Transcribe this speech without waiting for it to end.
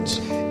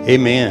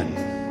Amen.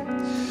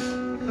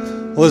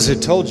 Well, as I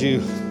told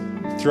you,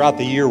 throughout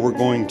the year, we're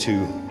going to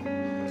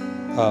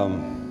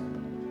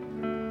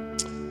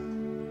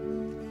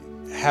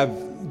have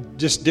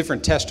just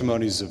different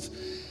testimonies of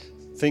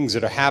things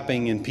that are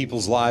happening in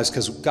people's lives,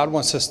 because God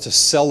wants us to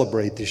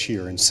celebrate this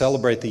year and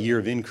celebrate the year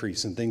of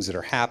increase and things that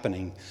are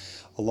happening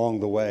along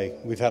the way.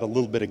 We've had a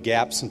little bit of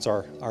gap since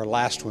our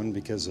last one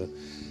because of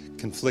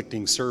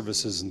conflicting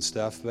services and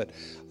stuff, but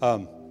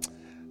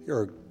there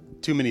are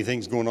too many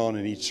things going on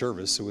in each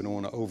service, so we don't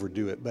want to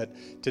overdo it. But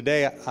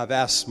today I've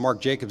asked Mark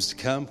Jacobs to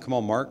come. Come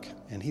on, Mark.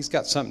 And he's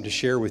got something to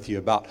share with you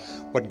about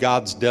what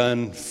God's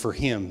done for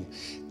him.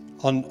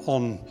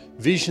 On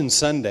Vision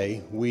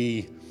Sunday,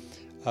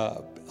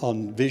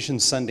 on Vision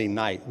Sunday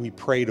night, we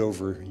prayed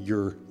over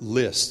your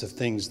list of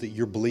things that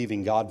you're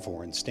believing God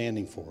for and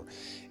standing for.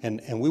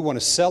 And we want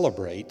to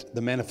celebrate the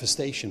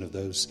manifestation of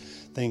those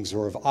things,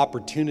 or of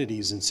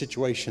opportunities and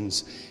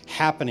situations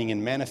happening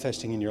and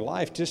manifesting in your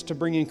life, just to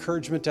bring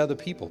encouragement to other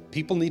people.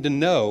 People need to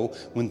know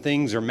when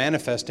things are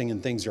manifesting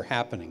and things are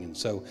happening. And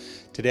so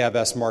today I've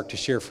asked Mark to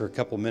share for a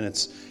couple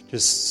minutes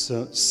just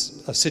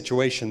a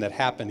situation that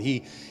happened.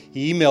 He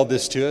emailed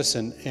this to us,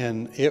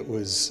 and it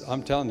was,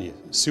 I'm telling you,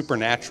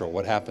 supernatural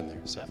what happened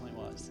there. So, definitely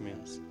was.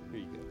 Yes.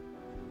 Here you go.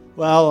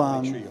 Well,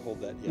 make sure you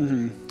hold that.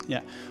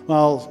 Yeah.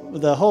 Well,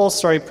 the whole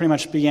story pretty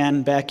much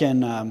began back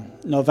in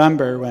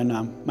November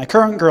when my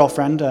current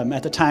girlfriend,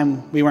 at the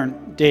time we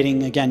weren't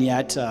dating again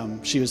yet.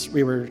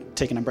 We were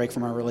taking a break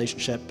from our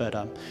relationship, but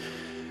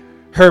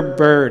her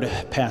bird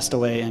passed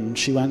away, and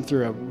she went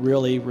through a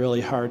really,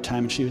 really hard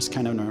time. And she was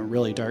kind of in a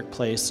really dark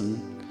place,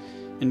 and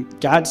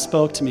God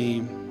spoke to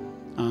me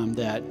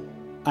that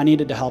I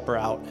needed to help her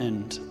out,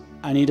 and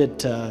I needed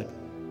to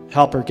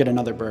help her get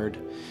another bird.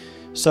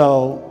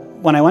 So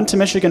when I went to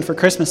Michigan for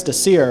Christmas to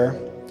see her,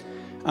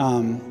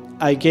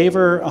 I gave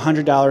her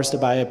 $100 to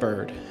buy a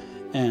bird,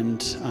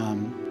 and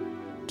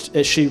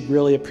she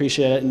really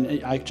appreciated it,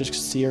 and I just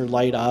see her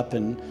light up.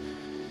 And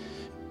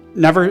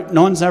no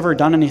one's ever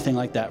done anything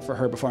like that for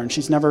her before, and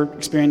she's never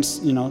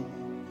experienced,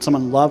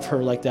 someone love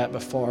her like that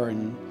before.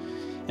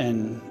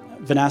 And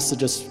Vanessa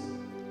just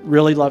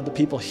really loved the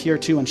people here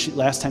too. And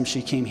last time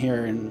she came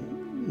here,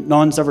 and no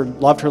one's ever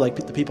loved her like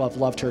the people have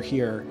loved her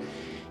here.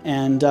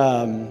 And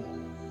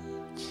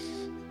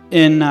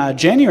in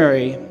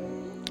January,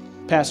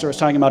 Pastor was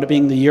talking about it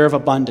being the year of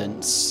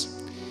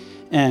abundance.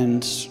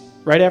 And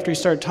right after he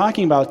started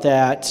talking about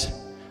that,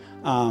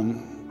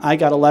 I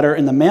got a letter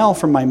in the mail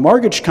from my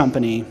mortgage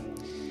company,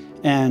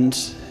 and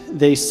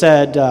they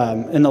said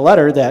in the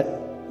letter that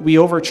we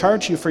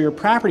overcharged you for your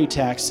property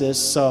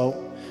taxes, so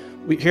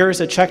here is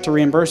a check to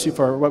reimburse you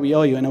for what we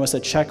owe you. And it was a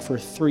check for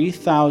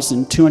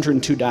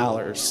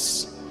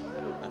 $3,202.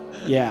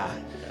 Yeah.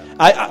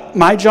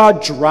 My jaw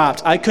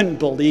dropped. I couldn't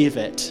believe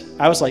it.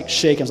 I was like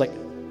shaking. I was like,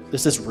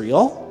 "Is this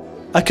real?"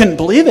 I couldn't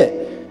believe it.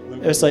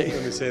 It was like,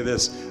 let me say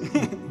this: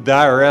 the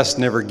IRS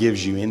never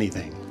gives you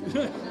anything.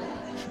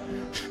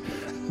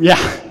 Yeah,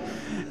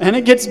 and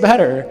it gets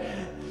better.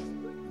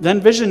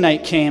 Then Vision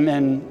Night came,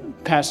 and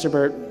Pastor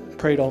Bert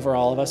prayed over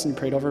all of us and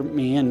prayed over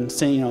me, and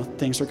saying,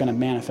 things were going to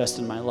manifest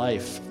in my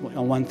life,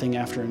 one thing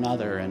after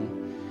another. And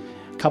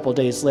a couple of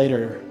days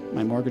later,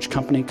 my mortgage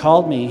company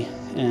called me,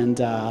 and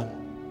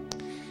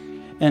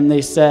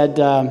they said,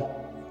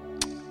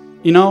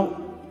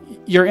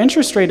 your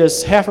interest rate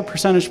is 0.5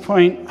 percentage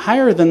point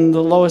higher than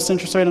the lowest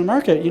interest rate on the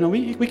market.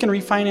 We can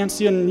refinance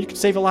you, and you can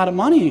save a lot of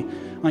money.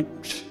 I'm like,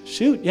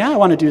 shoot, yeah, I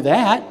want to do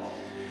that.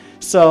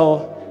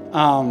 So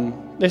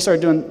they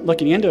started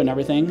looking into it and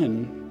everything,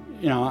 and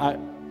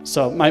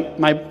so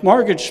my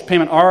mortgage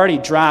payment already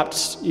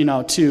dropped, to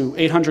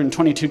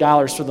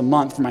 $822 for the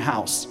month for my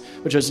house,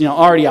 which was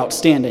already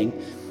outstanding.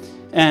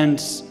 And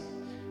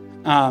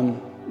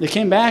they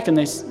came back and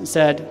they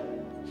said,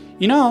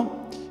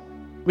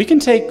 we can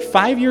take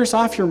 5 years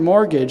off your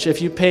mortgage if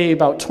you pay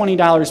about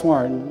 $20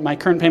 more. And my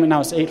current payment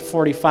now is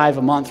 $845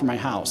 a month for my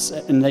house,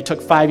 and they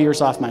took 5 years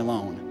off my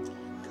loan.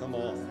 Come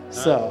on.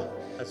 So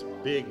that's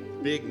big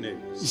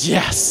news.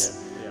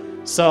 Yes. Yeah.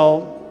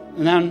 So,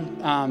 and then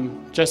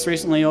just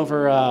recently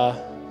over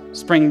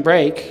spring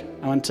break,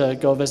 I went to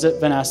go visit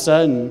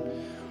Vanessa, and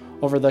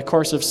over the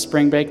course of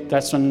spring break,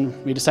 that's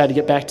when we decided to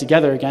get back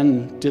together again,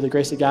 and due the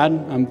grace of God,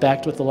 I'm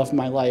back with the love of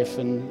my life,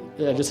 and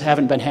I just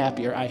haven't been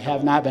happier. I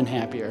have not been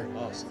happier.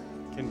 Awesome.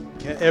 Can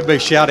everybody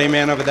shout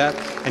amen over that?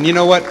 And you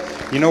know what?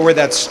 You know where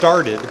that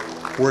started?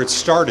 Where it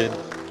started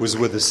was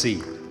with a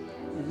seed.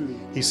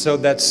 Mm-hmm. He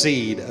sowed that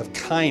seed of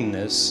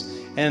kindness,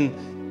 and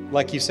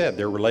like you said,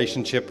 their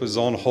relationship was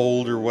on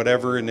hold or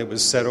whatever, and it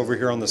was set over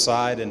here on the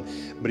side.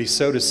 But he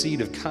sowed a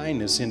seed of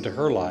kindness into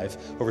her life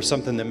over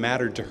something that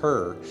mattered to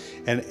her,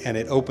 and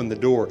it opened the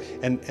door.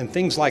 And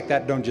things like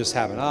that don't just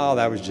happen. Oh,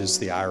 that was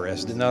just the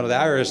IRS. No, the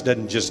IRS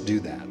doesn't just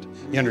do that.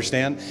 You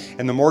understand?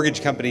 And the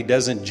mortgage company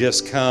doesn't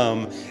just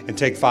come and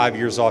take 5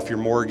 years off your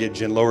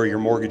mortgage and lower your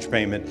mortgage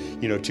payment,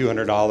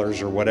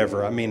 $200 or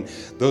whatever. I mean,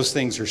 those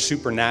things are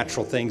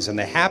supernatural things, and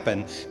they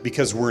happen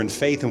because we're in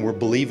faith and we're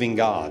believing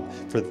God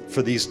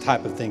for these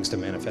type of things to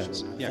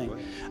manifest. Yeah, go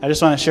ahead. I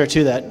just want to share,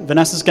 too, that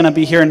Vanessa's going to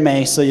be here in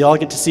May, so you all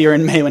get to see her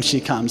in May when she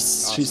comes.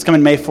 Awesome. She's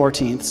coming May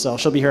 14th, so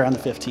she'll be here on the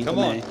 15th of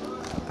May.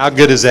 How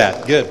good is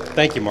that? Good.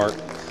 Thank you, Mark.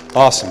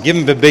 Awesome. Give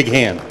him a big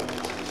hand.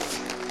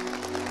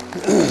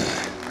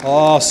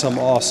 Awesome,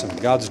 awesome.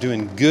 God's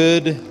doing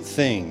good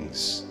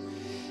things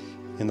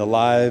in the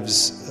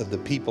lives of the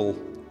people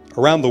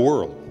around the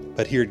world,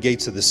 but here at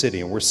Gates of the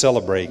City, and we're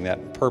celebrating that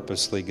and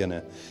purposely going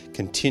to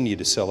continue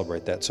to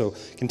celebrate that. So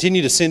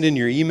continue to send in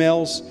your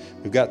emails.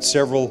 We've got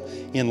several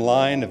in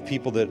line of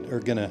people that are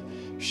going to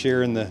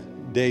share in the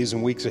days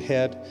and weeks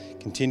ahead.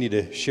 Continue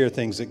to share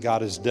things that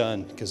God has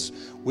done, because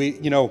we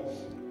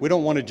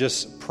don't want to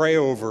just pray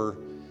over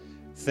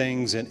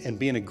things and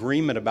be in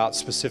agreement about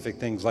specific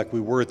things like we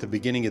were at the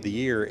beginning of the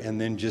year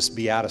and then just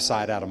be out of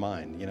sight, out of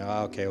mind.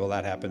 Okay, well,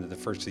 that happened at the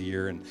first of the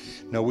year. And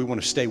no, we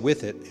want to stay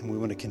with it, and we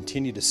want to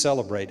continue to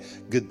celebrate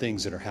good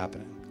things that are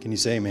happening. Can you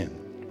say amen?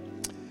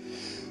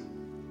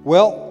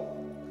 Well,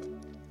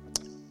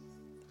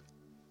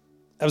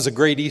 that was a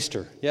great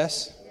Easter,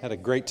 yes? Had a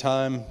great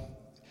time,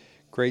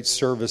 great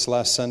service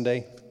last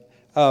Sunday.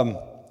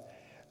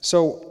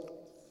 So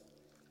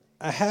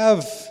I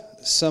have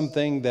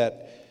something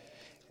that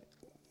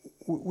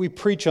we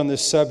preach on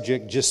this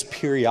subject just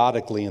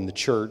periodically in the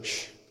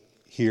church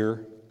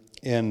here,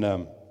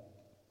 and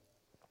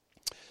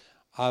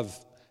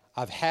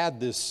I've had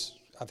this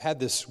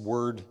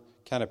word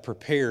kind of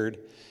prepared,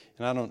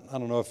 and I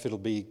don't know if it'll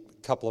be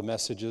a couple of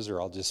messages or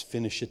I'll just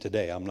finish it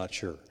today. I'm not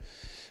sure,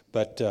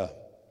 but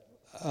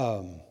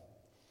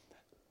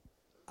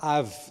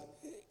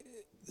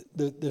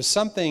there's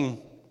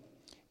something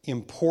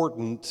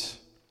important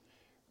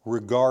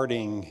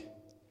regarding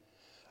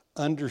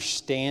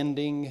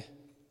understanding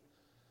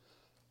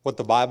what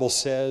the Bible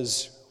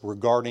says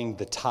regarding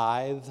the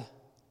tithe.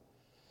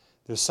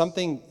 There's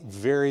something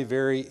very,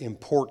 very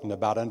important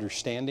about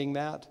understanding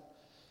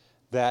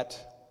that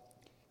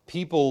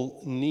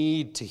people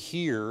need to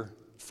hear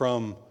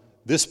from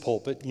this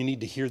pulpit. You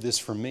need to hear this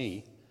from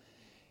me.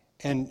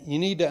 And you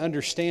need to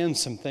understand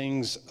some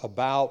things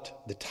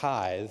about the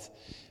tithe,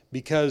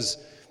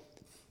 because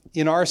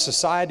in our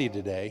society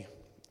today,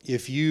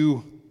 if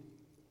you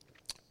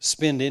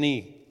spend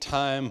any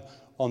time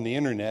on the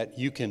internet,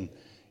 you can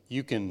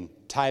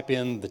type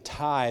in the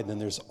tithe, and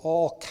there's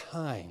all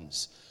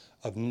kinds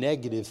of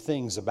negative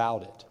things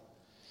about it.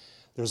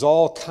 There's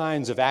all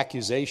kinds of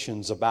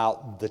accusations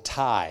about the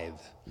tithe.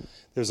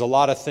 There's a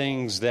lot of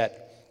things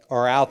that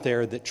are out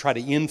there that try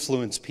to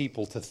influence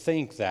people to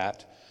think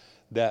that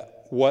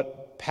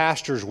what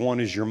pastors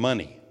want is your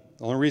money.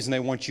 The only reason they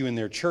want you in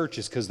their church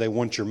is because they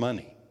want your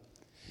money.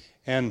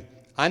 And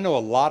I know a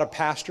lot of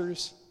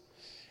pastors,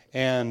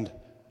 and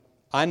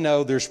I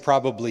know there's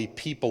probably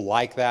people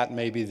like that.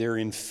 Maybe they're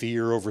in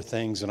fear over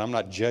things, and I'm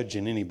not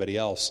judging anybody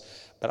else.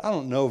 But I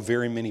don't know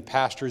very many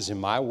pastors in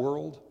my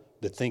world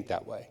that think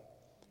that way.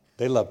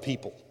 They love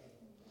people.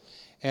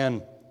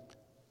 And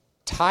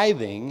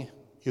tithing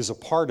is a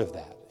part of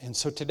that. And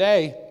so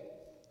today,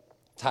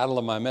 the title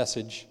of my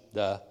message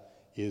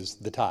is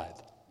The Tithe.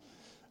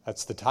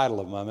 That's the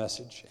title of my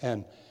message.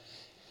 And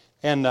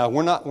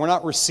we're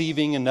not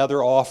receiving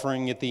another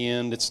offering at the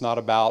end. It's not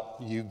about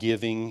you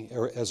giving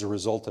as a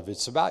result of it.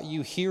 It's about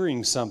you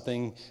hearing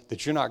something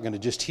that you're not going to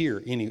just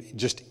hear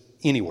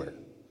anywhere.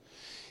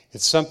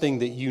 It's something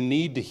that you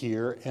need to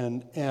hear.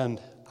 And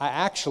I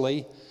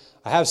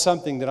have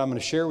something that I'm going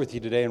to share with you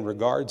today in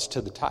regards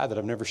to the tithe that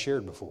I've never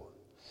shared before,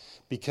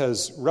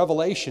 because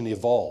Revelation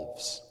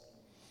evolves.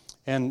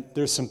 And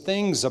there's some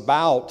things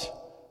about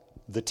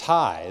the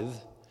tithe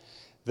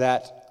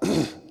that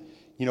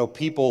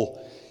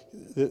people.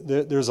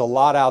 There's a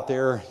lot out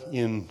there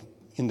in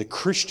the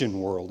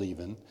Christian world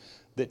even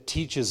that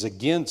teaches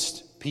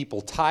against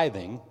people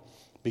tithing,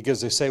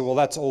 because they say, well,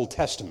 that's Old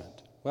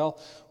Testament. Well,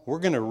 we're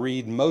going to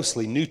read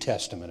mostly New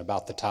Testament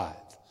about the tithe,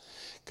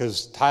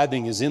 because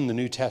tithing is in the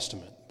New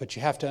Testament. But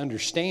you have to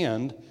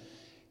understand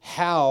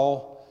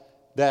how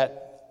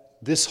that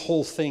this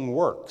whole thing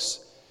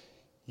works.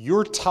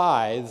 Your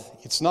tithe,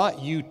 it's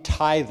not you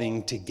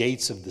tithing to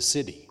Gates of the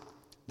City.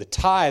 The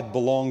tithe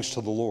belongs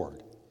to the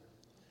Lord.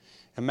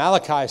 And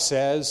Malachi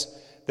says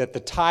that the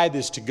tithe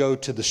is to go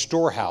to the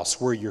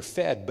storehouse where you're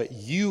fed, but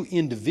you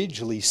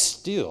individually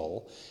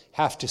still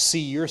have to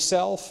see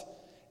yourself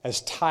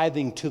as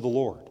tithing to the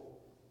Lord.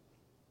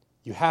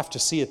 You have to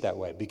see it that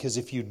way, because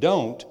if you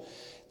don't,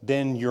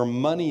 then your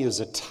money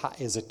is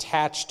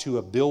attached to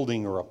a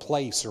building or a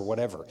place or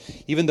whatever.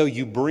 Even though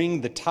you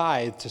bring the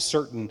tithe to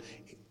certain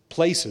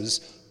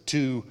places,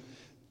 to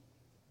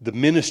the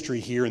ministry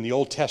here in the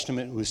Old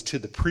Testament, it was to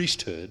the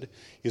priesthood,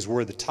 is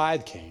where the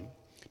tithe came,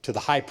 to the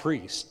high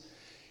priest.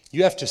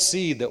 You have to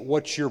see that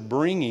what you're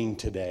bringing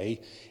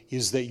today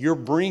is that you're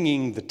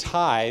bringing the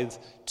tithe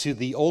to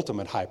the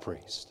ultimate high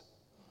priest.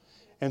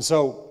 And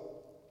so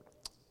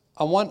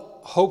I want,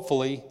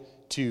 hopefully,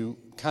 to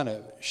kind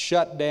of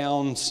shut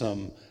down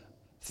some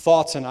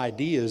thoughts and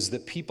ideas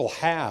that people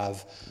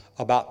have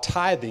about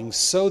tithing,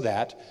 so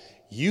that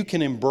you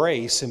can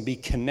embrace and be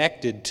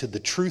connected to the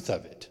truth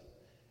of it.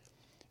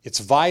 It's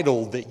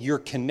vital that you're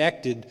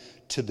connected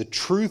to the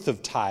truth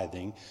of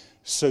tithing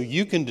so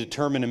you can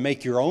determine and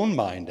make your own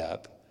mind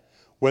up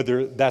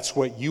whether that's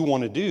what you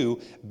want to do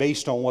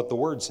based on what the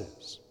Word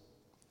says.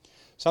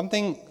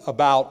 Something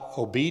about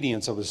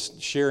obedience, I was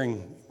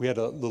sharing, we had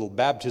a little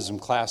baptism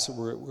class.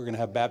 We're going to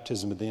have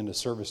baptism at the end of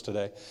service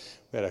today.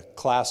 We had a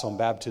class on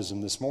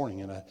baptism this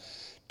morning, and I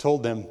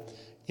told them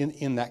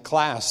in that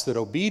class that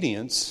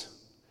obedience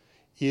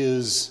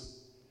is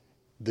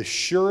the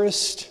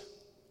surest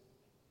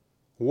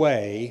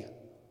way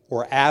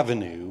or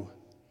avenue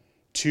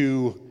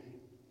to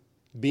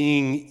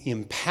being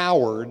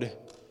empowered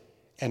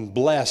and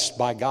blessed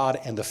by God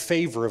and the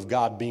favor of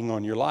God being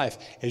on your life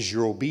as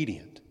you're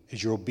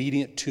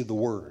obedient to the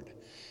Word.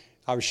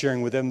 I was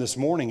sharing with them this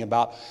morning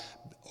about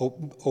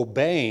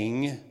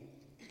obeying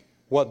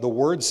what the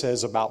Word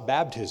says about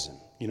baptism,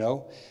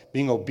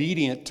 being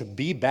obedient to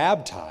be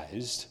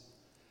baptized,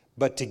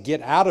 but to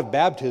get out of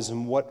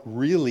baptism what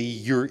really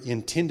you're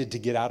intended to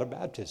get out of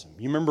baptism.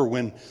 You remember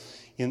when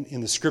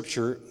in the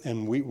Scripture,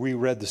 and we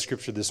read the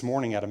Scripture this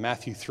morning out of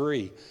Matthew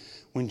 3,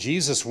 when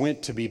Jesus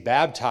went to be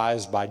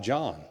baptized by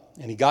John,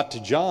 and he got to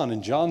John,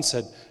 and John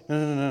said,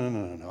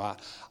 no,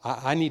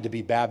 I need to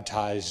be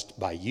baptized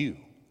by you.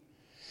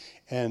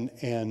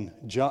 And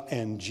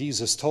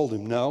Jesus told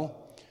him,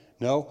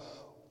 no,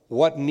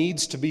 what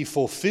needs to be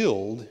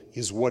fulfilled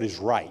is what is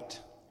right.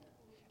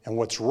 And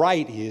what's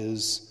right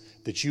is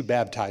that you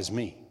baptize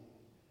me.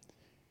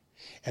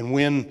 And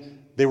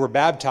when they were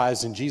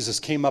baptized and Jesus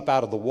came up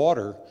out of the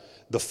water,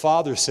 the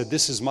Father said,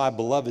 "This is my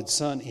beloved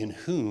Son in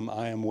whom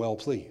I am well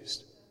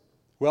pleased."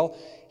 Well,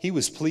 he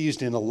was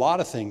pleased in a lot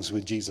of things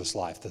with Jesus'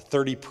 life. The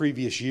 30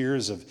 previous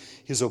years of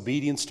his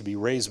obedience to be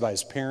raised by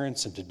his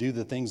parents and to do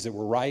the things that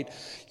were right,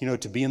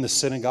 to be in the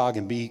synagogue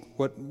and be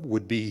what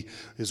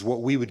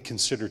we would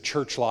consider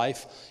church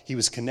life. He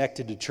was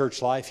connected to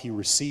church life. He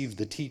received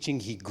the teaching.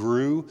 He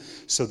grew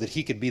so that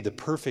he could be the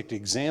perfect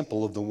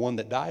example of the one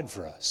that died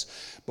for us.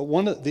 But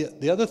one of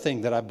the other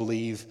thing that I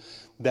believe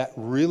that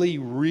really,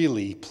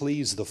 really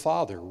pleased the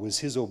Father was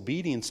his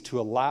obedience to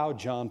allow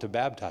John to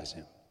baptize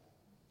him.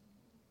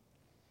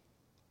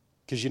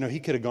 Because, he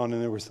could have gone in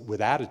there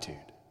with attitude.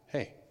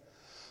 Hey,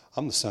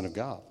 I'm the Son of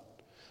God.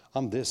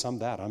 I'm this, I'm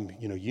that.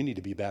 You need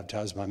to be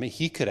baptized by me.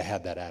 He could have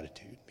had that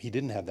attitude. He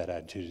didn't have that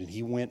attitude. And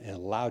he went and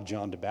allowed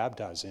John to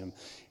baptize him.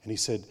 And he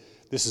said,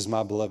 "This is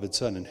my beloved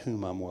Son in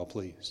whom I'm well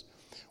pleased."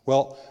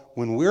 Well,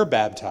 when we're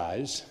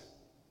baptized, I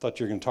thought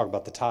you were going to talk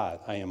about the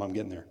tithe. I'm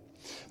getting there.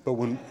 But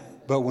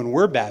when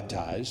we're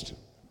baptized,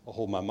 I'll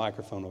hold my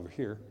microphone over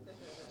here.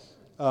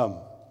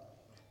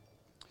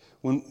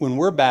 When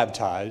we're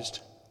baptized,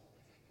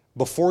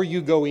 before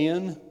you go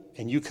in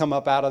and you come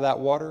up out of that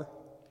water,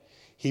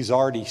 he's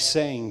already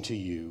saying to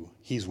you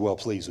he's well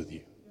pleased with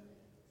you.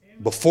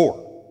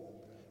 Before.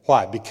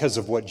 Why? Because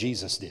of what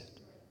Jesus did,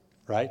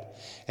 right?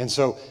 And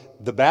so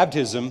the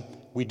baptism,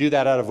 we do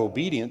that out of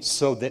obedience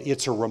so that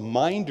it's a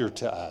reminder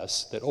to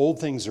us that old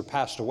things are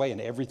passed away and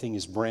everything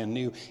is brand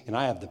new, and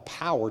I have the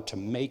power to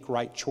make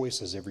right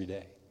choices every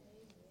day.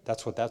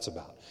 That's what that's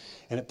about.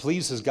 And it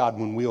pleases God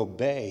when we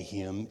obey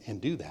him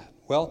and do that.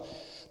 Well,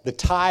 the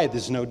tithe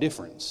is no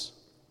difference.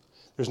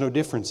 There's no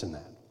difference in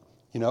that.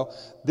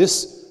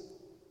 This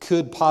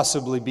could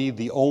possibly be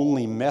the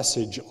only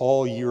message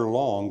all year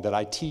long that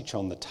I teach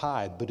on the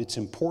tithe, but it's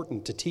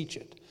important to teach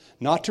it.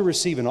 Not to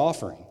receive an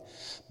offering,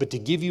 but to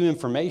give you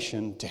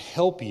information to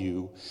help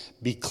you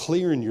be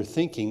clear in your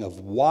thinking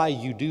of why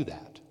you do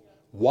that,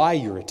 why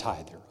you're a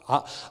tither.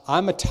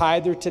 I'm a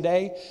tither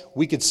today.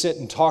 We could sit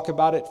and talk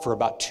about it for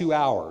about 2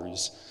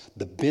 hours,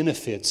 the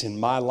benefits in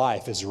my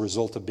life as a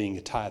result of being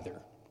a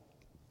tither.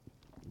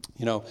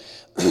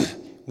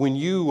 When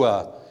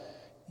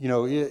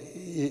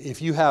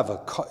if you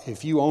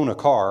own a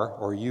car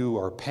or you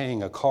are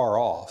paying a car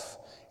off,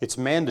 it's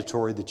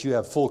mandatory that you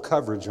have full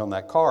coverage on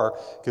that car,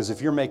 because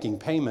if you're making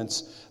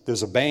payments,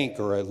 there's a bank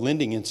or a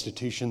lending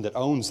institution that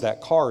owns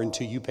that car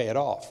until you pay it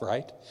off,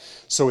 right?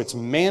 So it's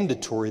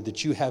mandatory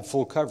that you have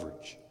full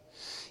coverage.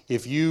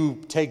 If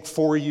you take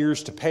 4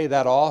 years to pay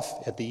that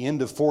off, at the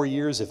end of 4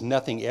 years, if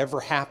nothing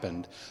ever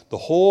happened, the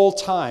whole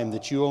time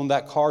that you owned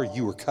that car,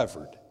 you were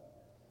covered.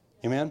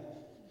 Amen?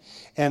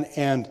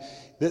 And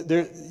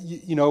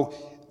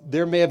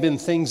there may have been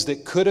things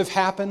that could have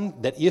happened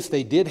that if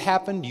they did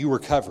happen, you were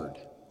covered.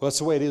 Well, that's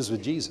the way it is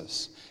with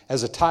Jesus.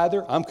 As a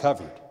tither, I'm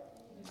covered.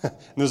 And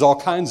there's all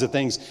kinds of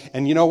things.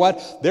 And you know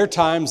what? There are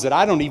times that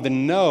I don't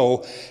even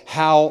know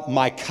how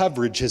my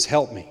coverage has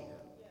helped me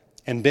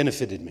and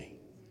benefited me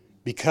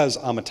because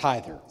I'm a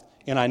tither.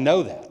 And I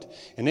know that.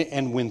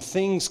 And when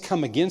things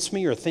come against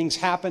me or things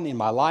happen in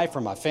my life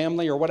or my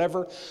family or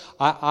whatever,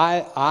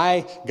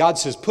 God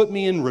says, put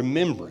me in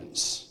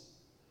remembrance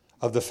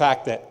of the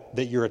fact that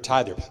you're a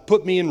tither.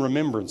 Put me in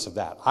remembrance of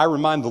that. I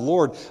remind the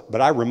Lord, but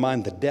I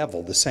remind the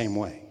devil the same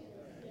way.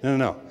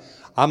 No.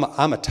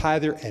 I'm a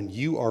tither, and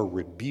you are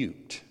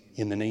rebuked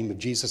in the name of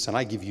Jesus, and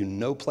I give you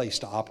no place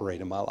to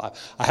operate in my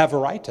life. I have a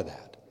right to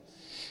that.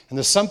 And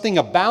there's something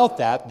about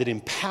that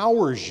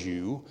empowers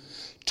you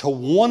to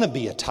want to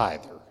be a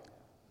tither.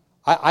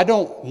 I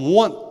don't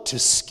want to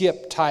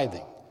skip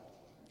tithing.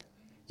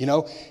 You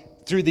know,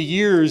 through the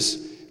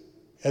years,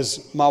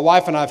 as my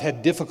wife and I have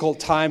had difficult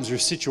times or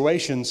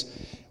situations,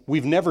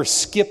 we've never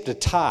skipped a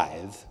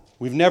tithe.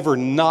 We've never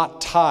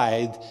not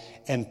tithed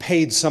and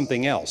paid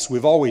something else.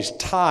 We've always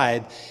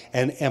tithed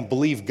and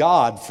believed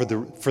God for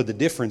the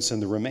difference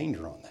and the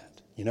remainder on that.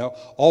 You know,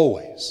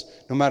 always.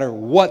 No matter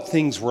what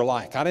things were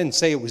like. I didn't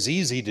say it was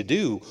easy to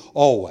do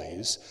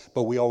always,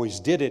 but we always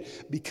did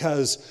it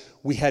because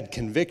we had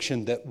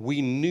conviction that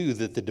we knew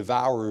that the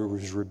devourer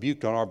was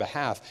rebuked on our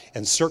behalf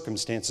and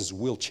circumstances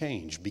will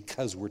change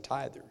because we're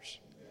tithers.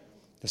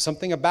 There's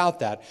something about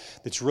that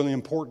that's really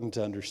important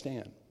to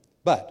understand.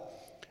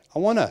 But I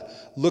want to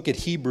look at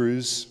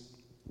Hebrews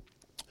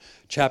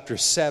chapter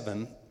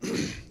 7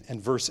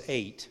 and verse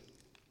 8.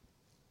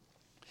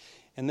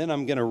 And then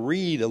I'm going to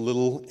read a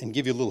little and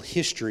give you a little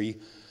history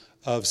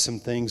of some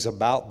things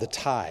about the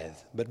tithe.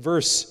 But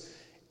verse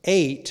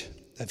 8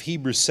 of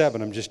Hebrews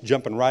 7, I'm just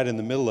jumping right in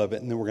the middle of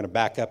it, and then we're going to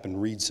back up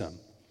and read some.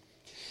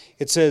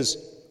 It says,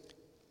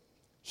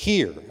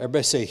 here.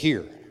 Everybody say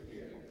here.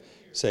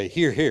 Say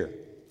here, here.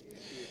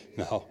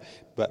 No,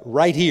 but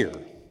right here,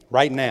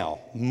 right now,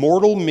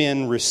 mortal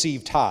men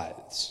receive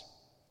tithes.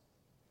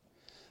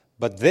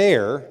 But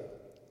there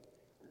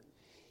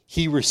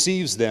he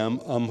receives them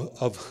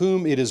of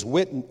whom it is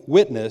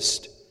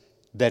witnessed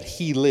that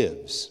he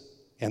lives.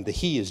 And the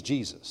he is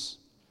Jesus.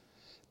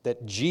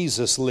 That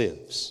Jesus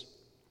lives.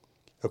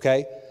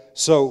 Okay?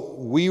 So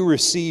we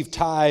receive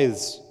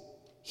tithes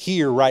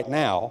here right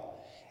now,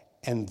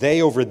 and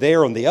they over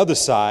there on the other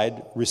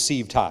side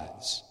receive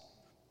tithes.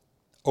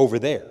 Over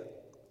there.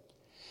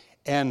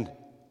 And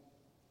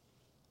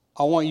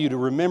I want you to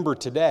remember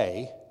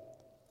today,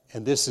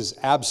 and this is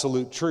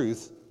absolute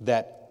truth,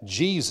 that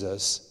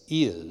Jesus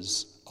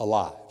is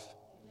alive.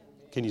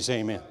 Can you say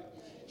amen?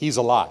 He's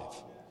alive.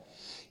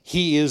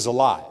 He is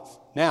alive.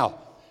 Now,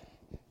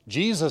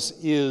 Jesus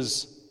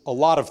is a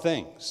lot of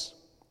things.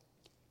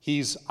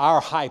 He's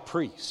our high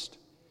priest.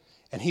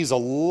 And he's a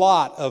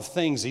lot of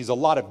things. He's a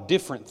lot of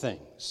different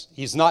things.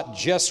 He's not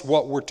just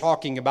what we're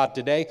talking about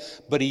today,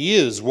 but he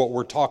is what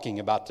we're talking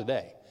about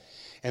today.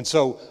 And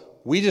so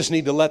we just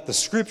need to let the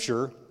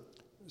Scripture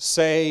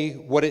say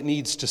what it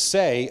needs to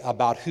say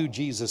about who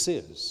Jesus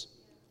is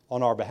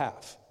on our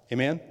behalf.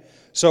 Amen?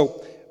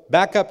 So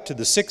back up to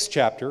the 6th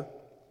chapter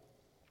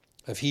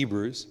of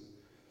Hebrews.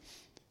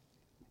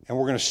 And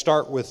we're going to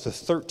start with the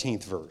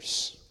 13th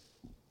verse.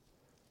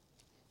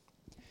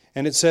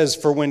 And it says,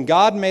 for when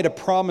God made a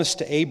promise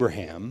to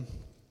Abraham,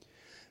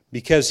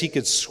 because he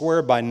could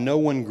swear by no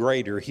one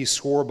greater, he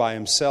swore by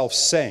himself,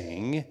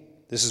 saying,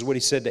 this is what he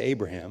said to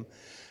Abraham,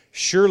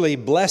 surely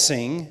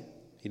blessing,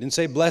 he didn't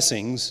say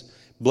blessings,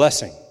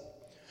 blessing.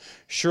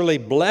 Surely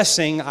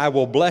blessing I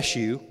will bless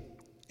you,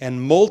 and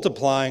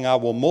multiplying I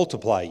will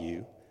multiply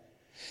you.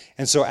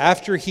 And so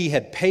after he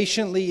had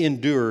patiently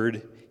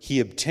endured, he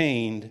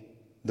obtained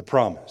the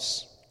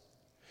promise.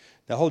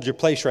 Now hold your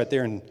place right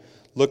there and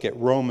look at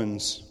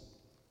Romans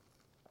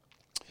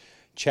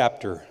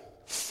chapter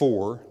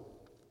 4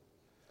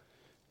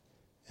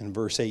 and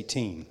verse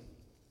 18.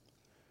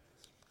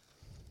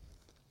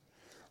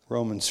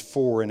 Romans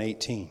 4 and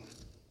 18.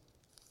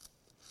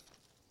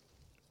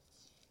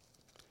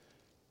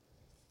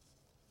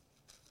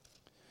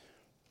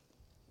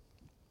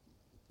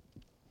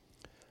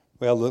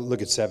 Well,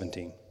 look at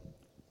 17.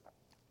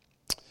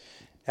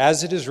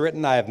 As it is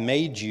written, I have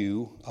made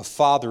you a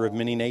father of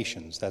many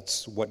nations.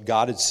 That's what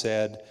God had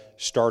said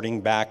starting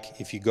back,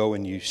 if you go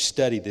and you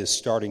study this,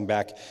 starting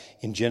back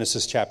in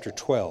Genesis chapter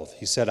 12.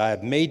 He said, I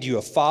have made you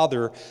a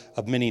father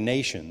of many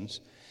nations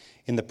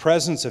in the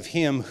presence of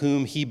him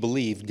whom he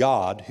believed,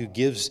 God, who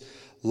gives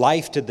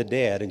life to the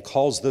dead and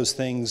calls those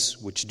things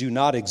which do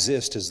not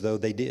exist as though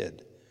they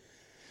did,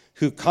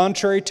 who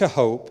contrary to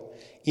hope,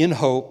 in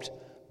hope,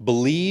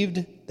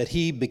 believed that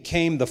he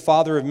became the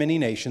father of many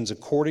nations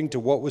according to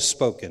what was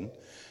spoken,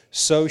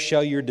 so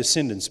shall your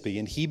descendants be.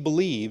 And he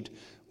believed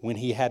when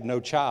he had no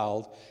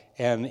child,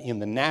 and in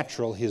the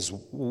natural his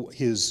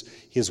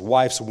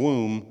wife's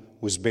womb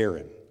was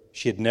barren.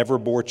 She had never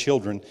bore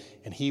children,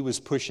 and he was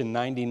pushing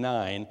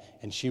 99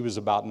 and she was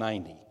about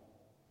 90.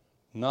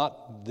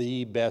 Not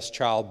the best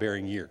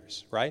childbearing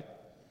years, right?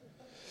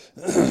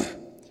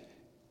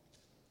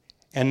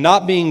 And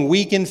not being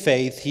weak in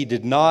faith, he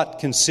did not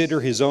consider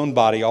his own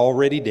body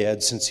already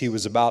dead, since he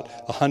was about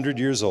 100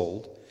 years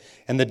old,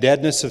 and the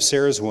deadness of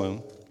Sarah's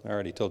womb. I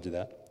already told you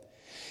that.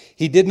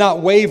 He did not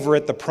waver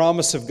at the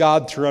promise of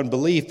God through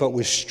unbelief, but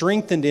was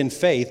strengthened in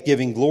faith,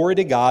 giving glory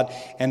to God,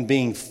 and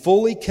being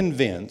fully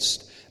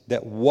convinced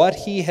that what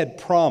he had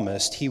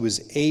promised he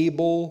was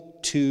able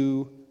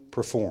to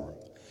perform.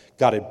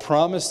 God had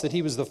promised that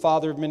he was the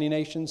father of many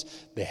nations.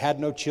 They had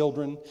no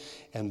children,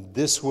 and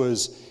this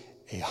was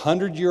a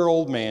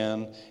 100-year-old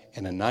man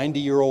and a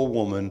 90-year-old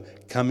woman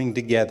coming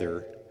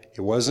together. It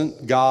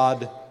wasn't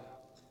God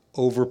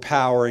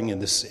overpowering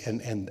and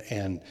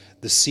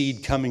the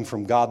seed coming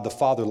from God the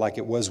Father like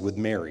it was with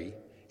Mary.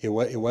 It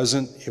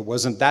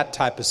wasn't that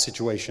type of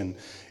situation.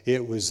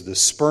 It was the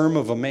sperm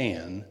of a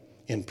man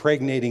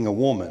impregnating a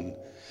woman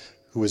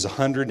who was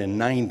 100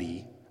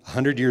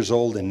 years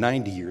old and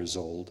 90 years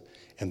old,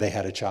 and they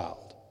had a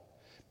child.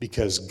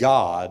 Because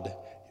God,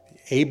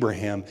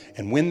 Abraham,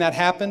 and when that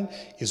happened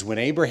is when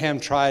Abraham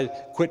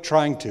quit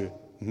trying to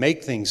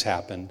make things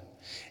happen,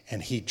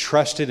 and he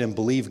trusted and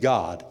believed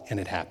God, and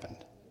it happened.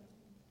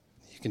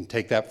 You can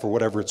take that for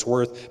whatever it's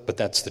worth, but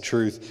that's the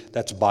truth.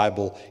 That's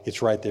Bible.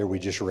 It's right there. We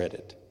just read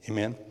it.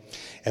 Amen?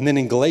 And then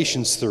in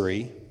Galatians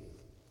 3, and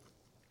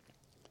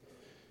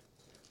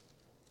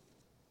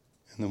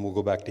then we'll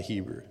go back to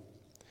Hebrew.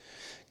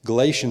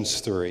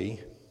 Galatians 3,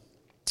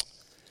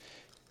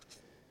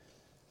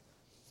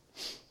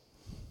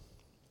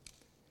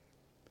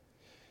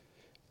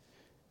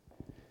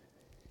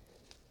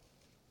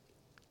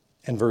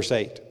 and verse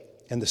 8.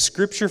 And the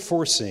scripture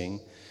foreseeing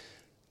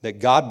that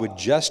God would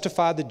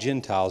justify the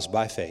Gentiles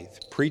by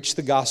faith, preached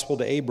the gospel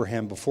to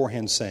Abraham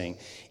beforehand, saying,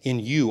 in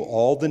you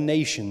all the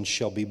nations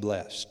shall be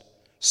blessed.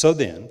 So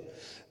then,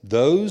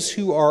 those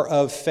who are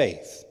of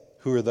faith,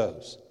 who are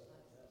those?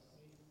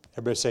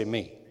 Everybody say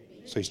me.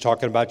 So he's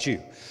talking about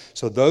you.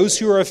 So those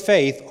who are of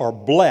faith are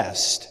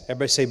blessed,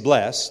 everybody say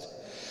blessed,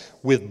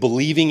 with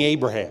believing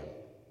Abraham.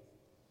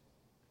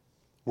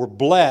 We're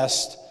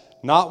blessed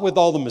not with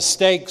all the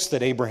mistakes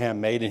that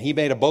Abraham made, and he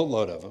made a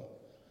boatload of them,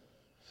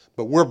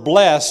 but we're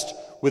blessed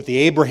with the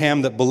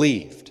Abraham that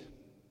believed.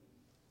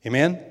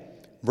 Amen?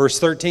 Verse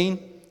 13,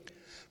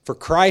 for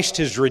Christ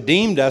has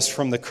redeemed us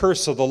from the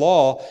curse of the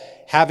law,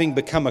 having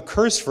become a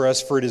curse for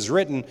us, for it is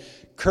written,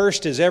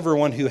 cursed is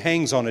everyone who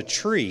hangs on a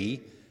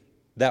tree,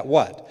 that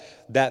what?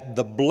 That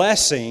the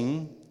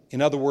blessing,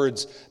 in other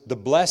words, the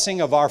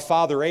blessing of our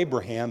father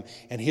Abraham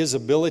and his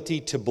ability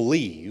to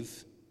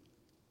believe.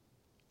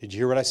 Did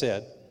you hear what I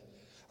said?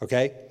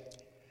 Okay?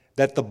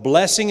 That the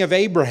blessing of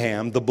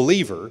Abraham, the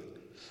believer,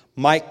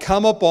 might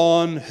come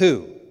upon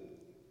who?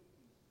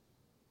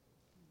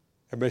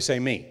 Everybody say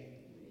me.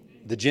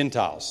 The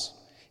Gentiles.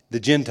 The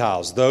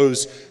Gentiles,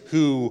 those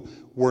who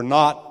were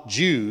not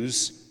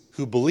Jews,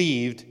 who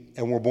believed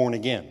and were born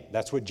again.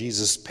 That's what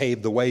Jesus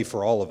paved the way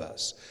for all of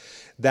us.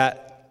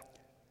 That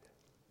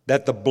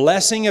the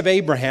blessing of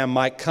Abraham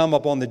might come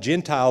upon the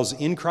Gentiles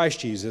in Christ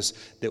Jesus,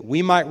 that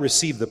we might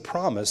receive the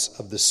promise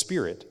of the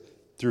Spirit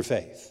through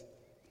faith.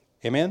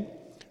 Amen?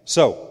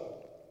 So,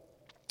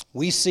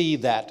 we see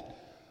that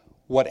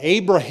what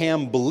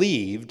Abraham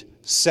believed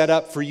set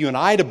up for you and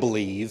I to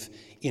believe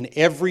in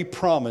every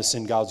promise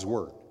in God's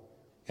Word.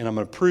 And I'm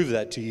going to prove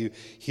that to you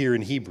here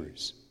in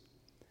Hebrews.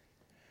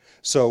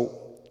 So,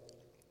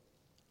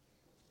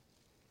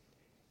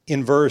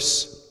 in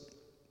verse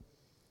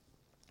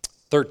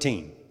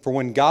 13, for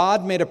when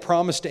God made a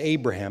promise to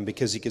Abraham,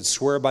 because he could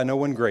swear by no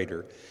one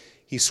greater,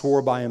 he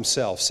swore by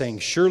himself, saying,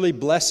 surely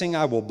blessing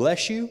I will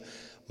bless you,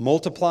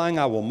 multiplying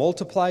I will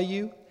multiply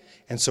you.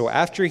 And so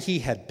after he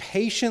had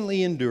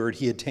patiently endured,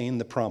 he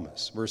attained the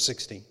promise. Verse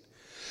 16,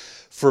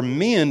 for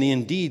men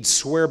indeed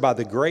swear by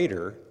the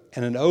greater,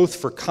 and an oath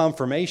for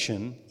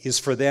confirmation is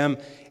for them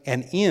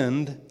an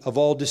end of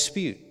all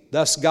dispute.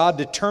 Thus God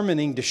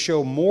determining to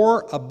show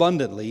more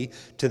abundantly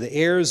to the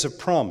heirs of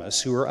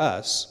promise, who are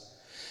us,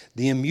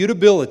 the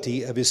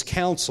immutability of his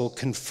counsel,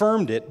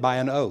 confirmed it by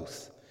an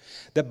oath,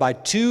 that by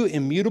two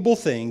immutable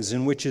things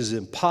in which it is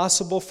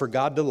impossible for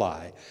God to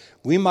lie,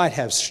 we might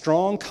have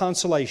strong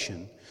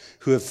consolation,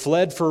 who have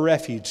fled for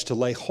refuge to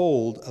lay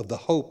hold of the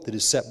hope that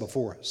is set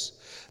before us.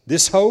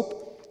 This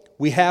hope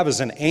we have as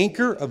an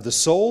anchor of the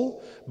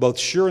soul, both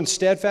sure and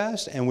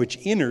steadfast, and which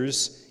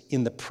enters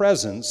in the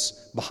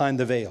presence behind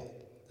the veil.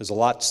 There's a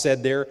lot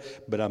said there,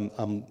 but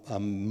I'm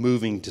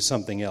moving to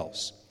something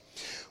else.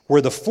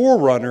 Where the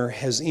forerunner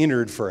has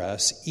entered for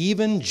us,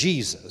 even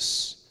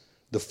Jesus,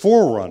 the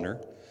forerunner,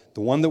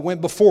 the one that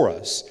went before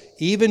us,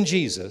 even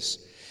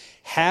Jesus,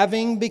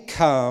 having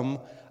become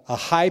a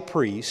high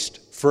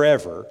priest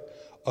forever,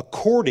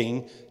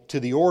 according to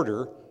the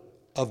order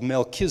of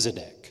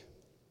Melchizedek.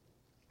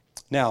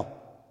 Now,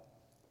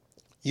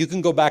 you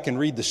can go back and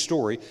read the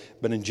story,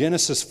 but in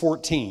Genesis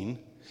 14,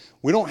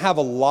 we don't have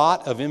a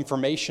lot of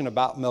information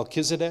about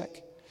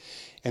Melchizedek.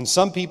 And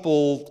some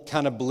people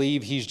kind of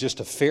believe he's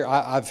just a fair.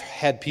 I've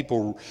had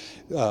people,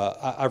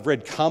 I've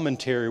read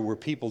commentary where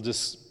people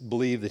just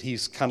believe that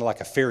he's kind of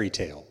like a fairy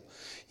tale.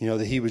 You know,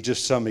 that he was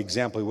just some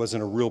example. He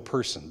wasn't a real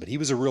person, but he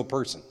was a real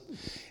person.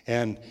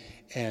 And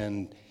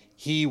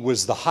he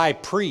was the high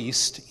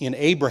priest in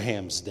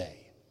Abraham's day.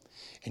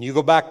 And you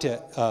go back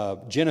to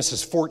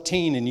Genesis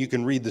 14 and you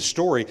can read the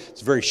story.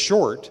 It's very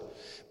short,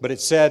 but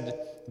it said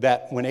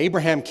that when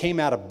Abraham came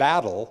out of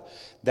battle,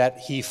 that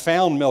he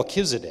found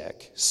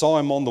Melchizedek, saw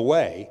him on the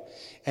way,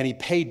 and he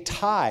paid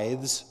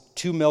tithes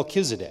to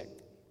Melchizedek.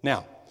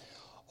 Now,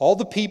 all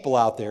the people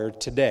out there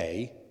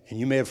today, and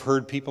you may have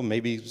heard people,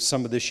 maybe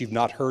some of this you've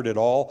not heard at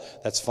all,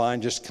 that's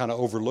fine, just kind of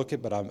overlook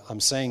it, but I'm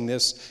saying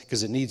this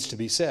because it needs to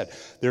be said.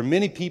 There are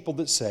many people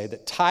that say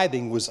that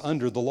tithing was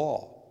under the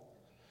law.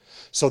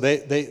 So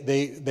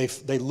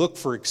they look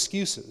for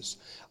excuses.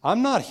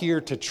 I'm not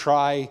here to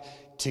try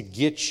to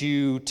get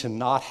you to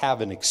not have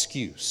an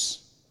excuse.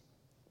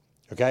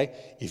 Okay?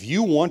 If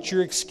you want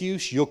your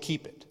excuse, you'll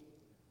keep it.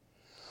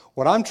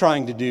 What I'm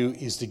trying to do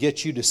is to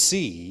get you to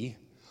see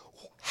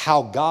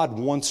how God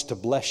wants to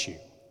bless you.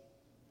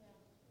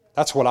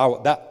 That's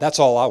that's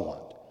all I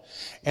want.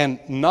 And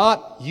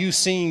not you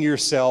seeing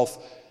yourself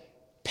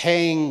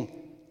paying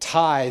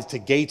tithe to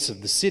gates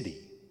of the city,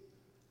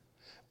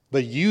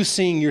 but you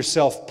seeing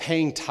yourself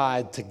paying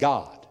tithe to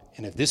God.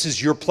 And if this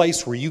is your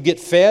place where you get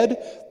fed,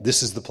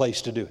 this is the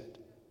place to do it.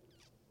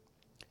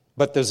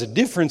 But there's a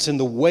difference in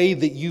the way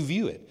that you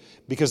view it,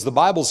 because the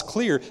Bible's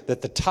clear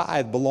that the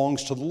tithe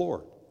belongs to the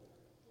Lord.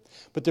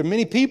 But there are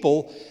many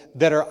people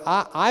that are,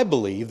 I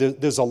believe,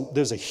 there's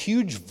a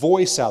huge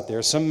voice out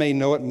there. Some may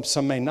know it and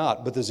some may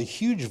not, but there's a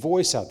huge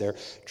voice out there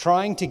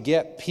trying to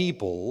get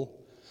people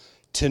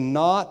to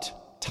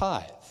not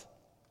tithe.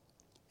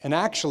 And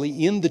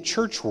actually, in the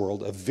church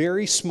world, a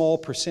very small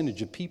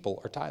percentage of people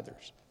are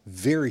tithers.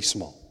 Very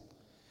small.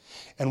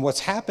 And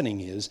what's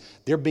happening is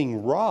they're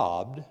being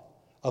robbed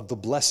of the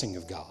blessing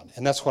of God.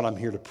 And that's what I'm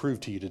here to prove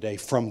to you today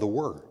from the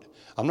Word.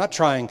 I'm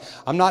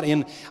not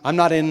in,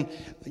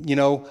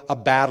 a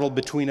battle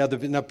between other,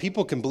 now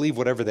people can believe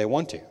whatever they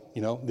want to,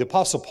 The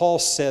Apostle Paul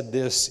said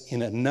this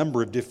in a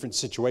number of different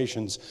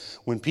situations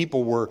when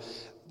people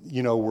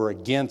were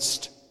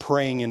against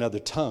praying in other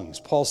tongues.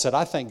 Paul said,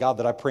 I thank God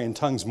that I pray in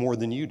tongues more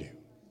than you do.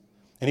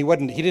 And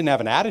he didn't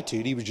have an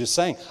attitude. He was just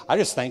saying, I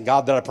just thank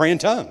God that I pray in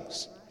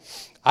tongues.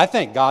 I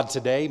thank God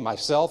today,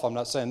 myself, I'm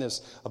not saying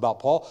this about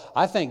Paul,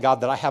 I thank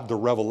God that I have the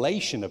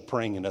revelation of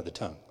praying in other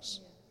tongues.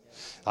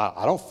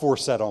 I don't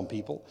force that on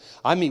people.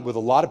 I meet with a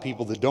lot of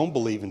people that don't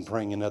believe in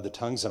praying in other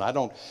tongues, and I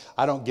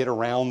don't get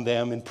around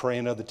them and pray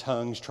in other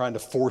tongues trying to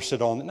force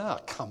it on them. No,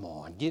 come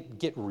on,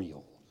 get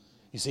real.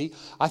 You see,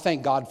 I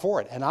thank God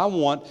for it, and I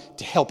want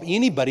to help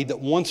anybody that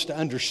wants to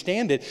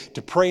understand it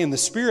to pray in the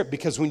Spirit,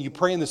 because when you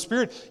pray in the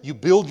Spirit, you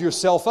build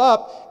yourself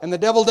up, and the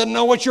devil doesn't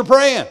know what you're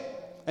praying,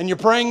 and you're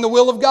praying the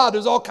will of God.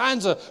 There's all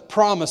kinds of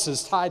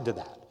promises tied to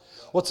that.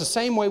 Well, it's the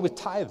same way with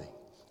tithing.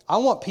 I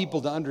want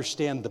people to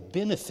understand the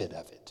benefit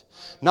of it.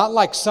 Not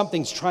like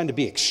something's trying to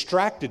be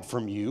extracted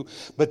from you,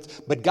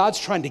 but God's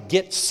trying to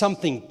get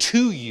something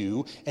to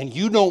you, and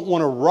you don't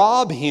want to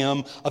rob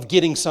Him of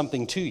getting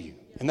something to you.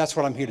 And that's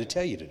what I'm here to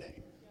tell you today.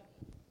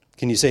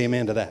 Can you say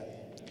amen to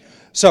that?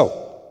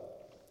 So,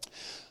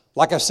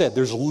 like I said,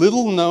 there's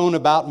little known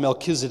about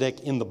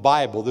Melchizedek in the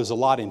Bible. There's a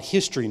lot in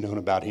history known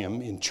about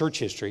him, in church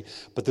history,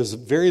 but there's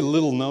very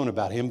little known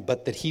about him,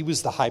 but that he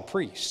was the high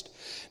priest.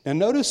 Now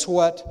notice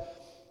what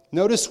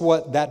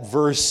that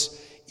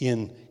verse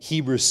in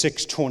Hebrews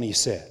 6:20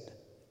 said.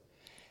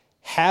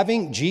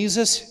 Having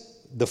Jesus,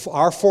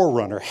 our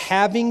forerunner,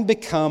 having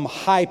become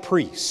high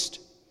priest,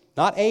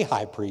 not a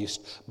high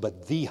priest,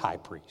 but the high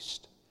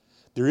priest.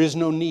 There is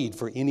no need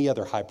for any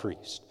other high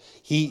priest.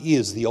 He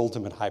is the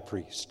ultimate high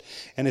priest.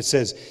 And it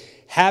says,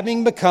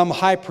 having become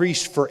high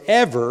priest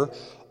forever,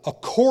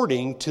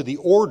 according to the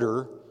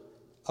order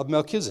of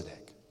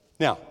Melchizedek.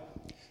 Now,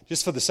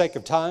 just for the sake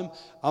of time,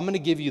 I'm going to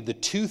give you the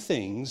two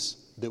things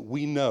that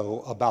we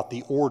know about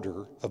the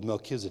order of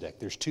Melchizedek.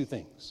 There's two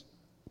things.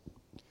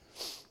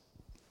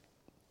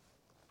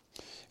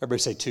 Everybody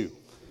say two.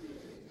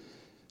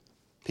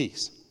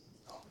 Peace.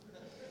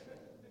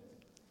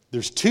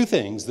 There's two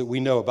things that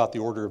we know about the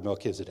order of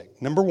Melchizedek.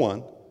 Number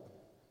one,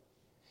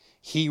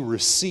 he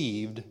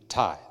received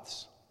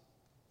tithes.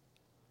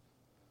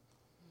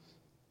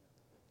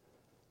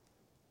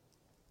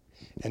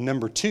 And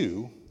number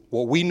two,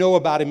 what we know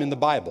about him in the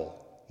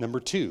Bible,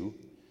 number two,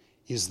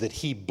 is that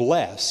he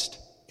blessed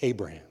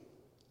Abraham.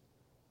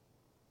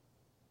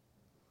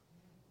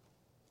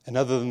 And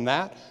other than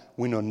that,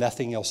 we know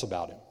nothing else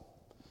about him.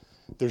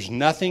 There's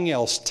nothing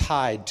else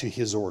tied to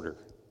his order.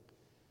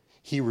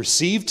 He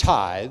received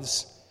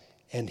tithes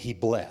and he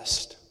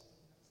blessed.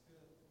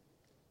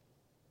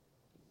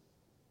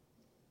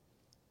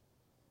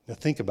 Now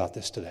think about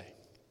this today.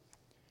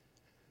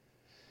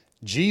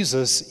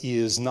 Jesus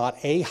is not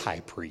a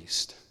high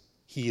priest.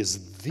 He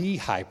is the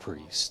high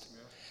priest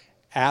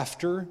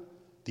after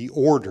the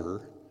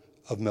order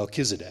of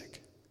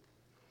Melchizedek.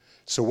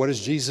 So what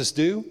does Jesus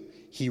do?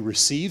 He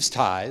receives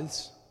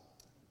tithes.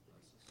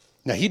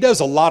 Now he does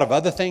a lot of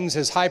other things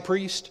as high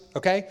priest,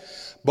 okay?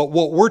 But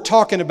what we're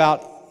talking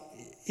about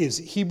is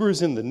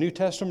Hebrews in the New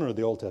Testament or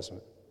the Old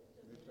Testament?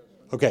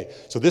 Okay,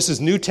 so this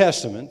is New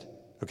Testament,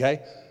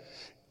 okay?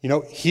 You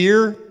know,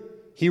 here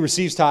he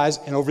receives tithes,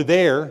 and over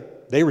there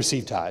they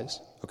receive tithes,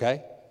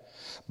 okay?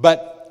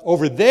 But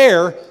over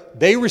there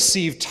they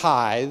receive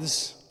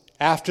tithes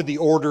after the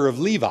order of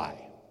Levi,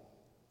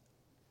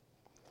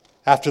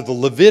 after the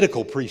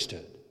Levitical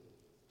priesthood.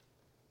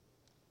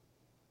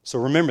 So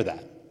remember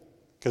that,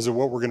 because of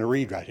what we're going to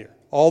read right here.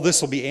 All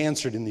this will be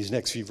answered in these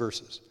next few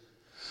verses.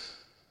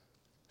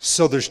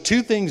 So there's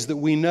two things that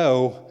we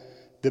know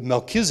that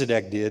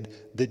Melchizedek did,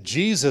 that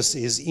Jesus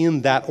is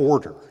in that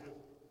order.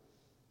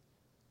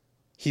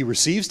 He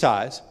receives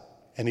tithes,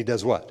 and he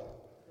does what?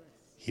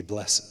 He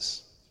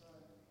blesses.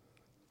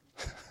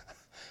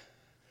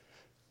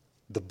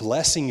 The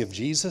blessing of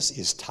Jesus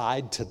is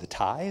tied to the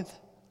tithe.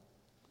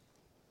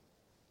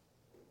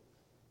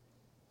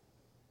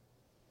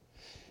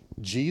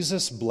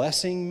 Jesus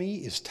blessing me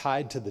is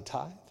tied to the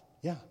tithe.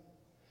 Yeah.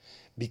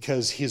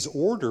 Because his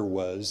order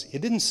was,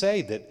 it didn't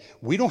say that,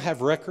 we don't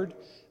have record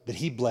that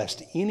he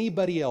blessed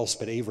anybody else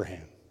but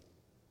Abraham.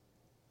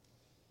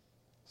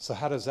 So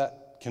how does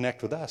that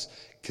connect with us?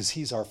 Because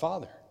he's our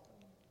father.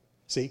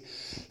 See?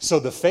 So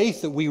the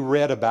faith that we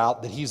read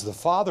about that he's the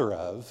father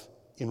of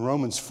in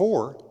Romans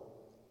 4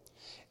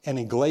 and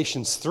in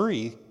Galatians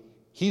 3,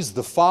 he's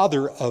the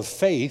father of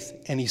faith.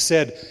 And he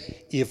said,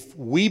 if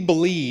we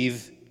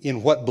believe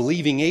in what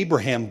believing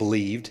Abraham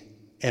believed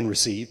and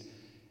received,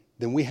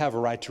 then we have a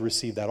right to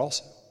receive that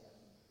also.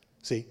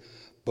 See?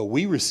 But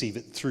we receive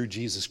it through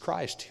Jesus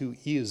Christ, who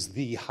is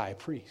the high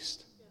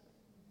priest.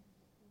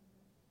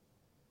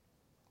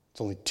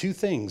 It's only two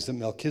things that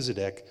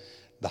Melchizedek,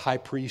 the high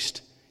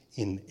priest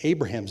in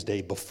Abraham's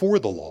day before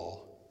the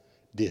law,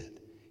 did.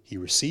 He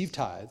received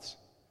tithes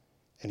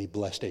and he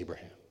blessed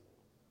Abraham.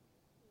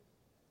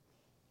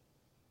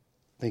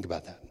 Think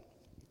about that.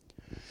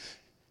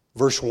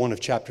 Verse 1 of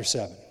chapter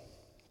 7.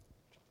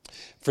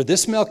 For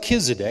this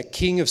Melchizedek,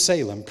 king of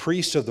Salem,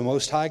 priest of the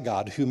Most High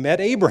God, who met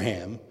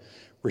Abraham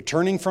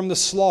returning from the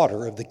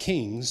slaughter of the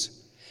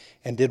kings,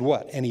 and did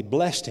what? And he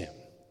blessed him.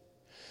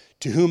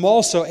 To whom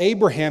also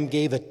Abraham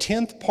gave a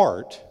tenth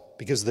part,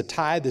 because the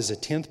tithe is a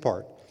tenth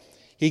part.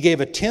 He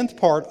gave a tenth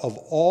part of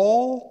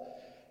all,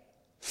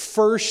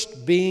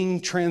 first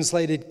being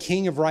translated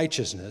king of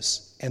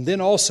righteousness, and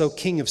then also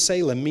king of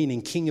Salem,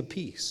 meaning king of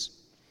peace.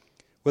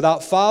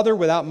 Without father,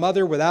 without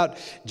mother, without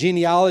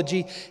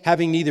genealogy,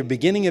 having neither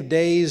beginning of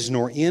days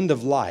nor end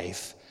of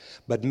life,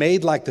 but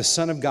made like the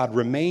Son of God,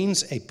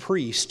 remains a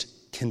priest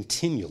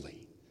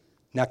continually.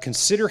 Now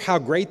consider how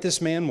great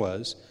this man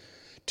was,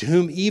 to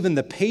whom even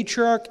the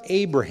patriarch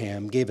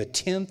Abraham gave a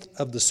tenth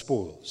of the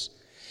spoils.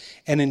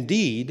 And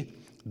indeed,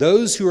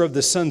 those who are of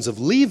the sons of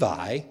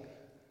Levi,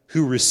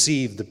 who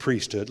receive the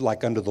priesthood,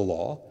 like under the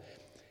law,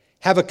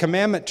 have a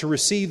commandment to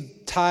receive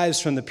tithes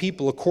from the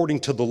people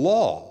according to the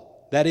law,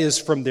 that is,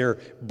 from their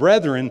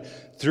brethren,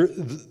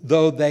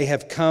 though they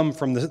have come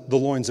from the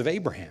loins of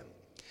Abraham.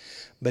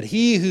 But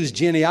he whose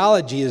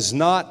genealogy is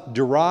not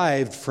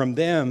derived from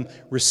them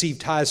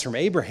received tithes from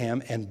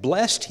Abraham and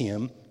blessed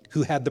him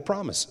who had the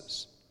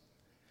promises.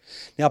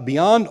 Now,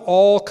 beyond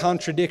all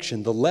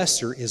contradiction, the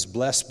lesser is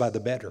blessed by the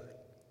better.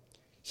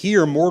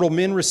 Here mortal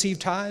men receive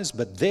tithes,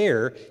 but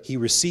there he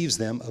receives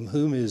them, of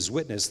whom is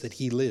witness that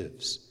he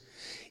lives.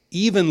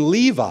 Even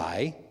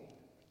Levi,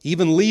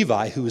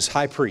 who is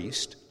high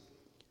priest,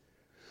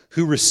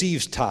 who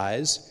receives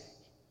tithes,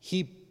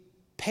 he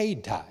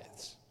paid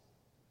tithes.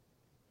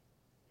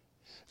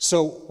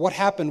 So what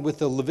happened with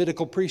the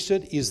Levitical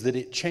priesthood is that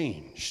it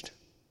changed.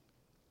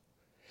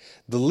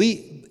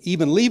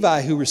 Even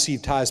Levi, who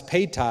received tithes,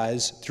 paid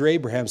tithes through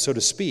Abraham, so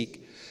to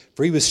speak,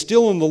 for he was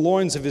still in the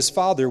loins of his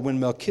father when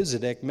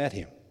Melchizedek met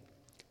him.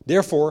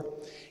 Therefore,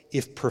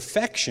 if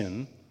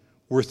perfection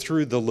were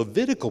through the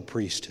Levitical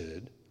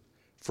priesthood,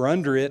 for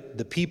under it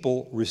the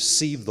people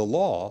received the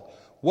law,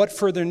 what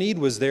further need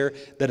was there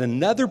that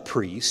another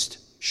priest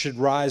should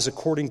rise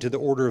according to the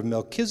order of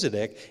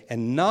Melchizedek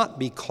and not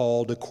be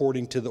called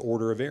according to the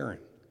order of Aaron?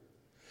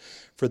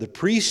 For the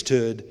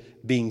priesthood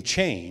being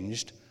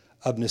changed,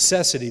 of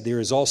necessity there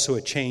is also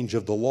a change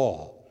of the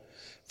law.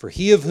 For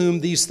he of whom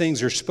these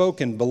things are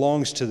spoken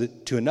belongs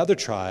to another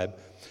tribe,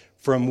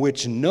 from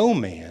which no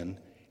man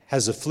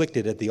has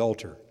afflicted at the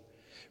altar.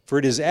 For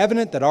it is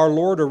evident that our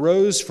Lord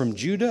arose from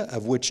Judah,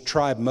 of which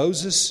tribe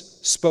Moses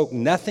spoke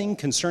nothing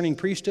concerning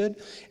priesthood,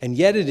 and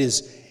yet it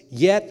is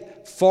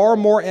yet far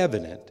more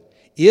evident,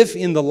 if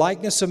in the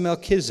likeness of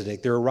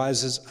Melchizedek there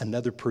arises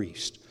another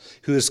priest,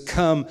 who has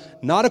come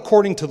not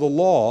according to the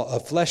law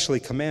of fleshly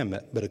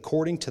commandment, but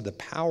according to the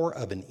power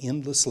of an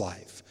endless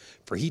life.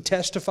 For he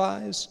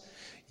testifies,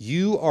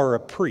 you are a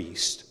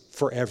priest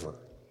forever,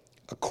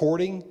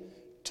 according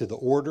to the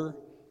order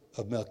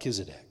of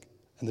Melchizedek.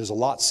 And there's a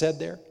lot said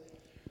there.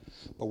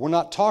 But we're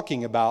not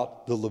talking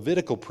about the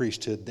Levitical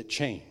priesthood that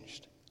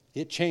changed.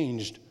 It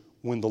changed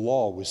when the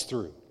law was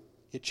through.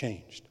 It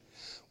changed.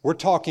 We're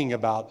talking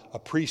about a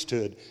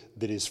priesthood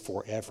that is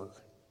forever.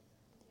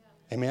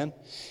 Amen?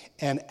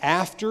 And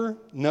after,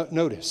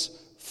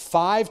 notice,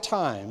 5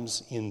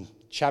 times in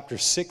chapter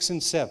 6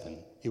 and 7,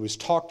 it was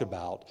talked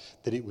about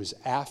that it was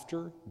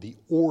after the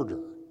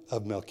order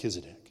of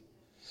Melchizedek.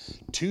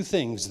 2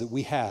 things that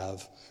we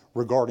have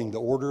regarding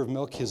the order of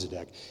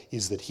Melchizedek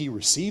is that he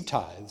received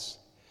tithes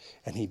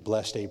and he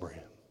blessed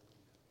Abraham.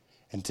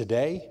 And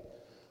today,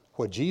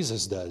 what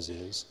Jesus does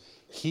is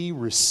he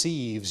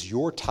receives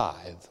your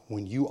tithe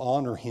when you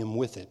honor him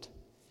with it.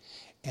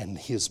 And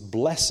his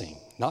blessing,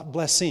 not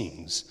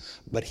blessings,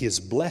 but his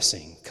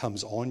blessing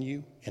comes on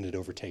you and it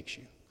overtakes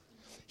you.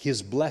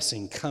 His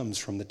blessing comes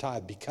from the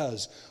tithe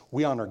because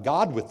we honor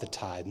God with the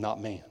tithe, not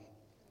man.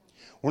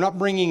 We're not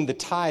bringing the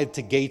tithe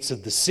to gates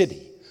of the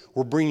city.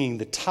 We're bringing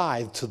the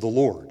tithe to the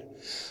Lord.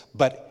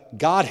 But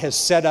God has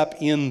set up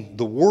in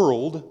the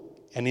world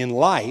and in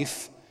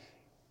life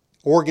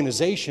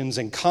organizations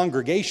and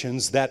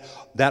congregations that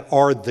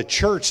are the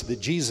church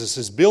that Jesus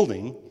is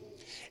building.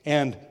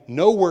 And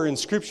nowhere in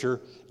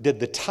Scripture did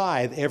the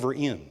tithe ever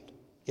end.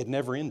 It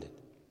never ended.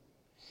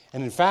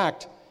 And in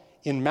fact,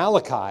 in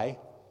Malachi,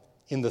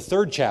 in the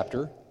 3rd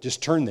chapter,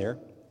 just turn there.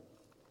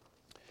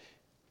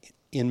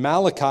 In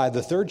Malachi,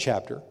 the 3rd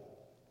chapter,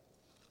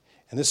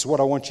 and this is what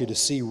I want you to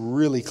see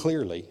really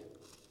clearly.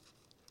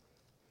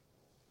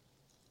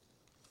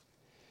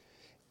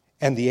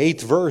 And the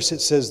 8th verse, it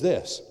says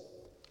this: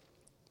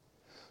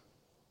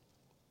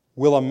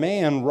 Will a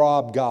man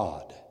rob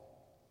God?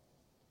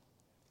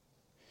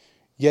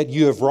 Yet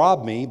you have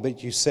robbed me,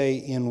 but you say,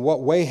 in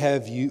what way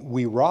have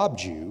we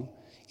robbed you?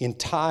 In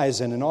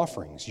tithes and in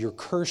offerings. You're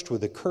cursed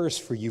with a curse,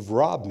 for you've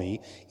robbed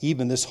me,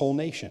 even this whole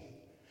nation.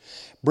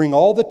 Bring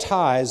all the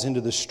tithes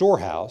into the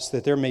storehouse,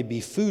 that there may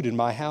be food in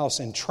my house,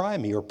 and try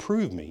me or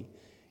prove me.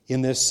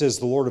 In this, says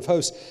the Lord of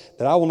hosts,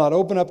 that I will not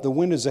open up the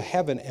windows of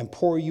heaven and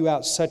pour you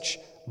out such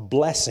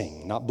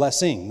blessing, not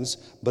blessings,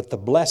 but the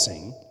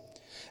blessing,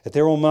 that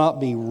there will not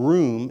be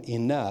room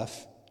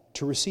enough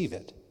to receive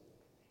it.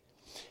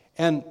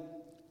 And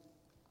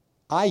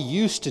I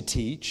used to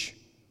teach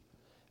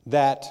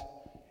that,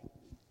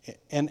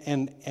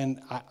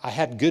 and I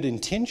had good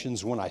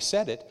intentions when I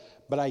said it,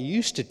 but I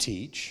used to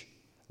teach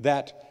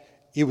that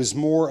it was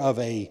more of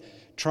a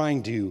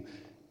trying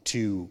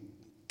to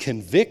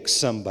convict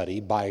somebody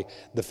by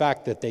the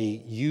fact that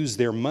they used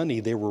their money,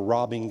 they were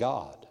robbing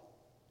God.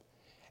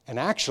 And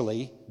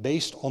actually,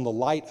 based on the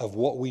light of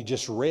what we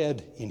just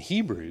read in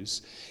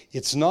Hebrews,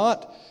 it's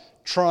not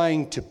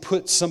trying to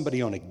put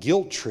somebody on a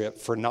guilt trip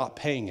for not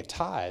paying a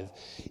tithe.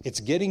 It's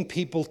getting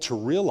people to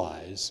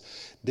realize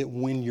that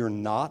when you're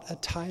not a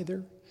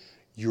tither,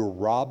 you're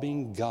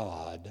robbing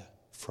God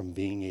from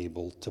being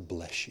able to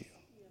bless you.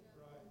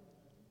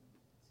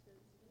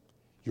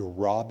 You're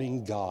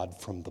robbing God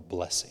from the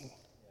blessing.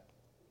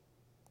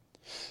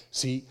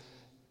 See,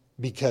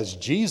 because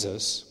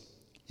Jesus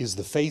is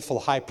the faithful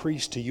high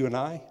priest to you and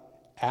I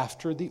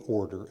after the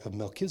order of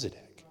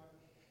Melchizedek.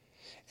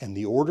 And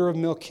the order of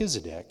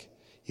Melchizedek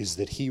is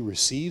that he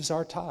receives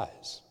our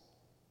tithes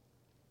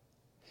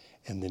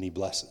and then he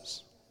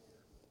blesses.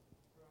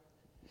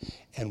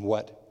 And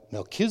what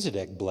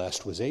Melchizedek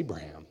blessed was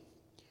Abraham.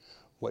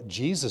 What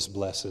Jesus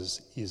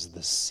blesses is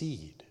the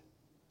seed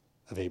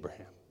of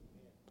Abraham.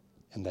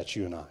 And that's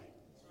you and I.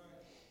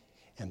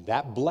 And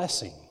that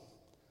blessing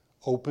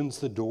opens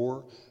the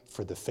door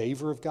for the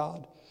favor of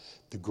God,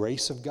 the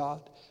grace of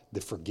God,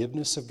 the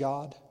forgiveness of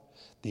God,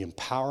 the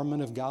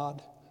empowerment of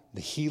God,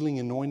 the healing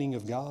anointing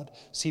of God.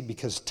 See,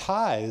 because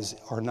tithes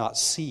are not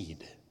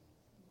seed.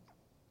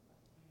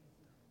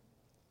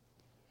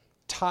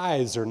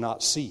 Tithes are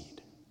not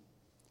seed.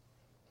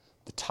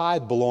 The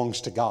tithe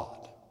belongs to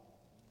God.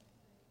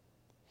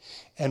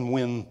 And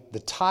when the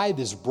tithe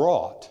is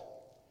brought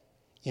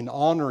in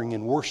honoring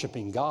and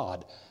worshiping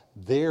God,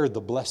 there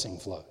the blessing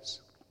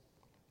flows.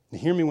 Now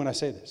hear me when I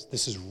say this.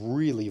 This is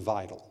really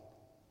vital.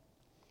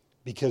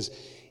 Because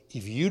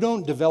if you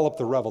don't develop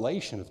the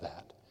revelation of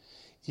that,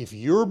 if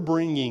you're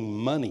bringing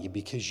money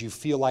because you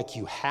feel like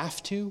you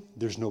have to,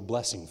 there's no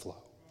blessing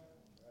flow.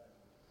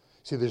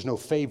 See, there's no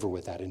favor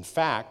with that. In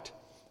fact,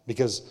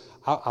 because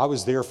I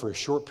was there for a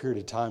short period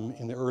of time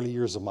in the early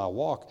years of my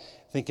walk,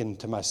 thinking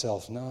to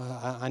myself, no,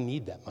 I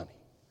need that money.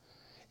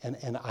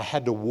 And I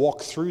had to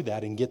walk through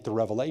that and get the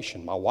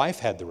revelation. My wife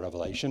had the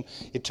revelation.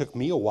 It took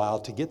me a while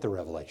to get the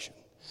revelation.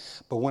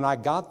 But when I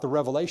got the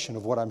revelation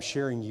of what I'm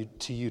sharing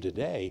to you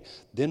today,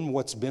 then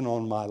what's been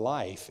on my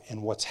life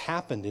and what's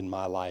happened in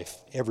my life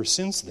ever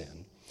since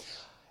then,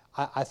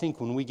 I think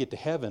when we get to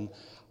heaven,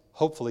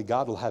 hopefully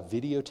God will have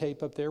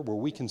videotape up there where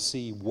we can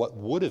see what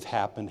would have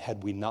happened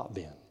had we not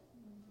been.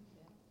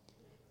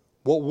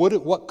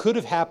 What could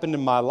have happened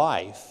in my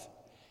life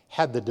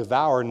had the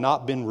devourer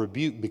not been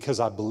rebuked because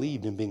I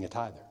believed in being a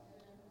tither.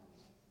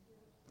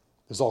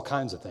 There's all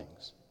kinds of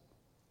things.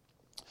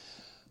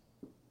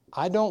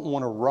 I don't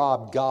want to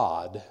rob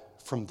God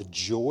from the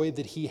joy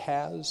that he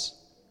has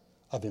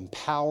of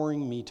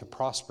empowering me to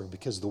prosper,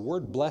 because the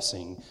word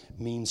blessing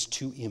means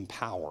to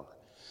empower.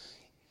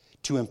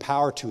 To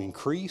empower to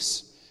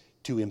increase,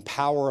 to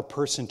empower a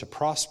person to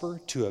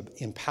prosper, to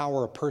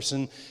empower a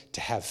person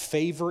to have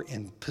favor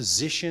and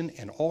position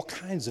and all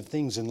kinds of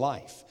things in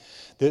life.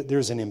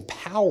 There's an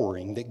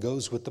empowering that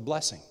goes with the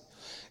blessing.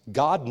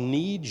 God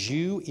needs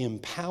you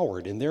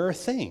empowered. And there are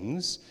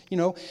things,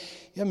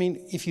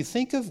 if you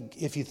think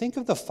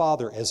of the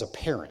Father as a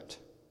parent,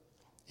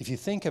 if you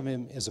think of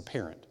him as a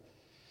parent,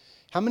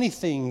 how many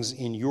things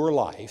in your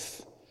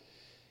life,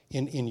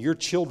 in your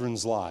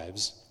children's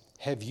lives,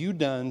 have you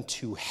done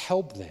to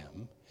help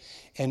them,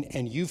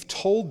 and you've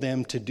told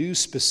them to do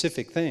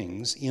specific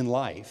things in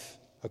life,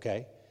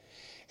 okay?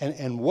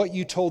 And what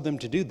you told them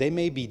to do, they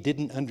maybe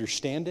didn't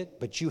understand it,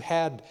 but you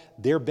had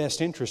their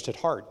best interest at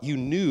heart. You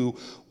knew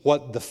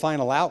what the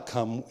final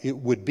outcome it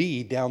would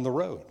be down the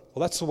road. Well,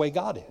 that's the way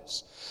God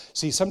is.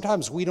 See,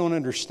 sometimes we don't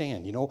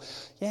understand,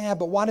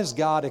 but why does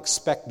God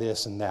expect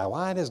this and that?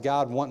 Why does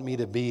God want me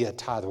to be a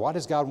tither? Why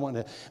does God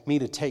want me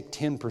to take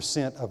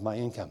 10% of my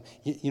income?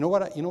 You know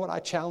what I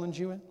challenge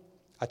you in?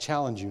 I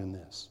challenge you in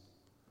this.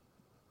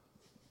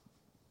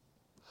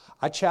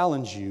 I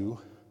challenge you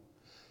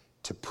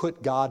to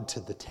put God to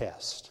the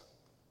test.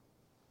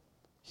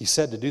 He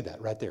said to do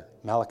that right there.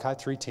 Malachi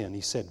 3:10,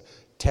 he said,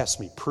 test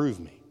me, prove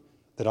me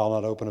that I'll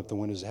not open up the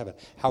windows of heaven.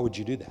 How would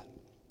you do that?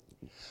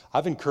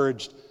 I've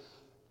encouraged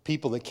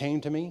people that came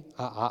to me.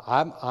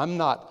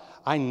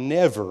 I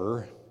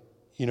never,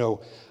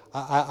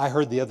 I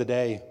heard the other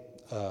day,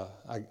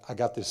 I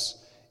got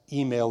this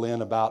email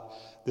in about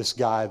this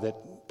guy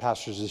that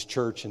pastors this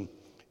church, and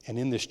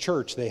in this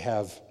church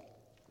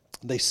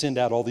they send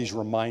out all these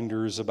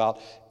reminders about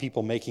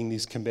people making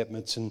these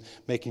commitments and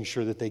making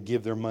sure that they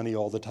give their money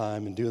all the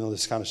time and doing all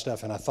this kind of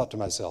stuff. And I thought to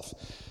myself,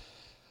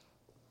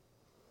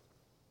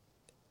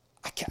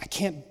 I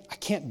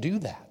can't do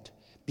that,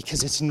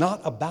 because it's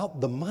not about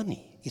the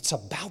money. It's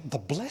about the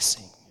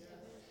blessing.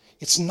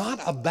 It's not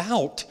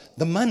about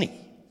the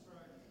money.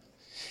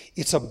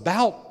 It's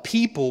about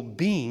people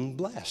being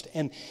blessed.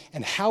 And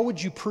how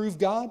would you prove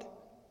God?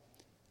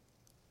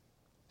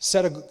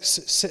 Set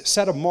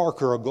a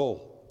mark or a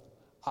goal.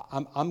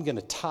 I'm going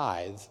to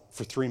tithe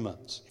for 3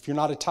 months. If you're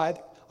not a tither,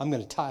 I'm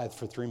going to tithe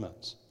for 3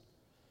 months.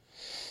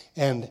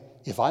 And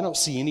if I don't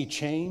see any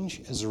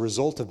change as a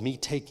result of me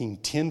taking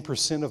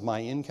 10% of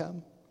my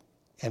income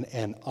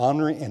and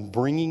honoring and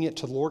bringing it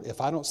to the Lord,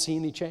 if I don't see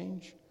any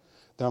change,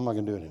 then I'm not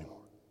going to do it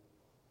anymore.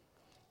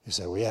 You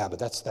say, well, yeah, but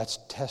that's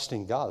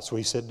testing God. That's what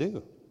he said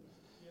do.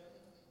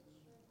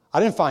 I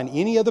didn't find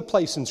any other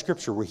place in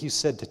Scripture where he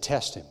said to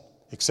test him,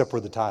 except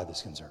where the tithe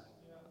is concerned.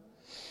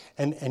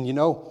 And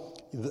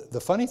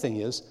the funny thing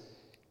is,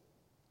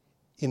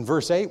 in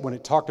verse 8, when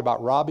it talked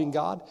about robbing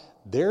God,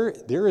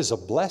 there is a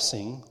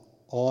blessing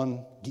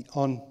on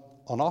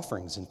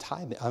offerings and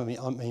tithing. I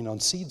mean on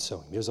seed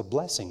sowing. There's a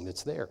blessing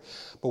that's there.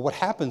 But what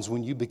happens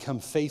when you become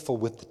faithful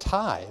with the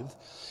tithe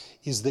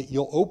is that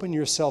you'll open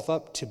yourself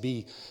up to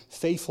be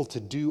faithful to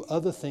do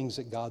other things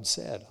that God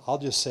said. I'll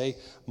just say,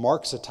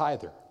 Mark's a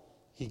tither.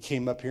 He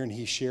came up here and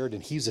he shared,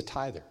 and he's a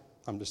tither.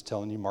 I'm just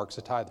telling you, Mark's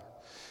a tither.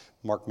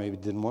 Mark maybe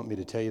didn't want me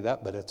to tell you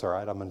that, but it's all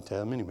right. I'm going to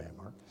tell him anyway,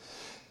 Mark.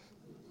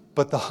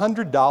 But the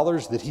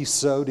 $100 that he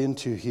sowed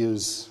into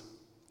his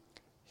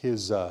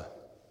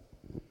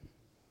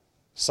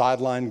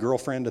sideline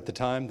girlfriend at the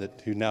time,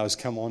 who now has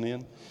come on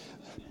in,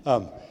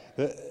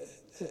 the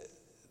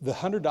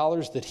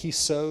 $100 that he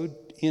sowed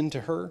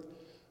into her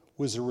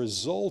was a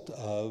result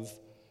of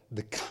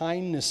the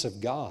kindness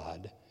of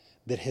God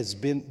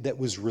that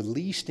was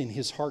released in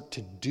his heart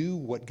to do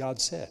what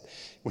God said.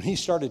 When he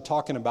started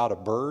talking about a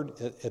bird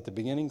at the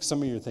beginning,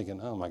 some of you are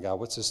thinking, oh my God,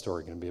 what's this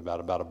story going to be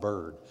about a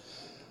bird?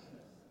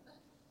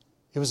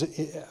 Was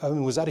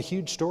that a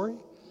huge story?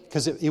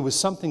 Because it was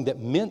something that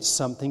meant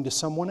something to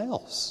someone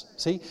else.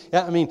 See?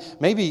 I mean,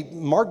 maybe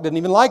Mark didn't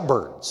even like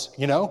birds,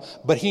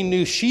 but he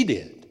knew she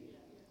did.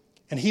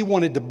 And he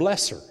wanted to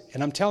bless her.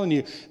 And I'm telling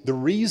you, the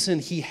reason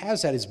he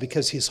has that is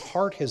because his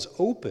heart has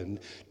opened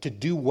to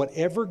do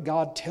whatever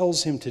God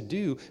tells him to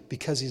do,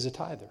 because he's a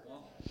tither.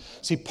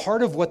 See,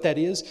 part of what that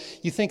is,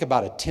 you think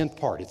about a 10th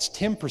part. It's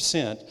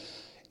 10%,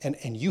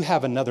 and you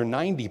have another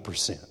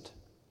 90%.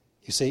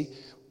 You see?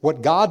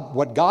 What God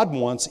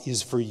wants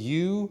is for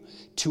you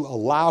to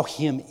allow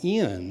him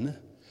in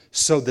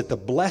so that the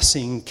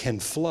blessing can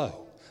flow.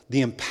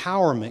 The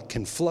empowerment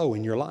can flow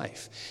in your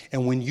life.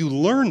 And when you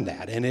learn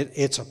that, and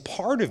it's a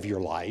part of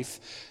your life,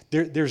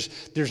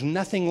 there's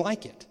nothing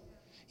like it.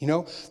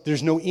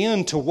 There's no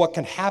end to what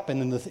can happen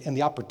and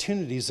the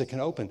opportunities that can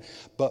open.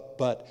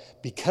 But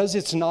because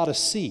it's not a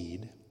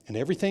seed, and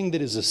everything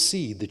that is a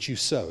seed that you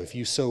sow, if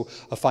you sow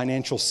a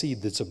financial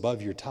seed that's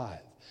above your tithe,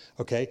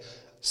 okay,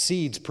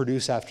 seeds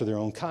produce after their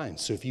own kind.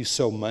 So if you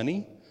sow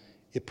money,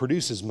 it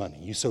produces money.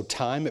 You sow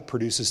time, it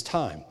produces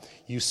time.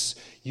 You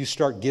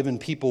start giving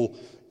people,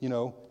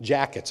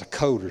 jackets, a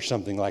coat or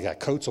something like that.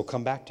 Coats will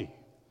come back to you.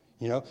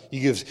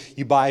 You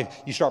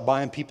start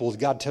buying people,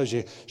 God tells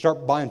you,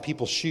 start buying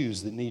people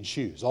shoes that need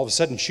shoes. All of a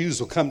sudden, shoes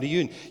will come to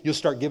you, and you'll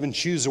start giving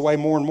shoes away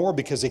more and more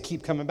because they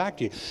keep coming back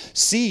to you.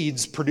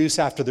 Seeds produce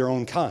after their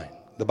own kind.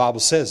 The Bible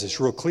says it's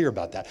real clear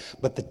about that.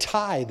 But the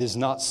tithe is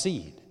not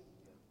seed.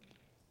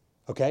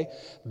 Okay?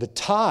 The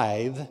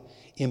tithe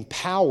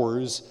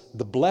empowers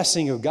the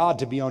blessing of God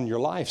to be on your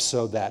life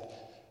so that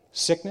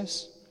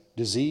sickness,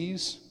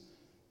 disease,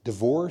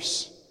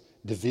 divorce,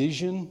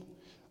 division,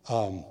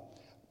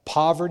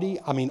 poverty,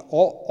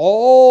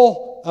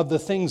 all of the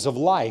things of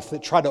life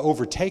that try to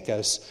overtake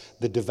us,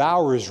 the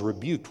devourer is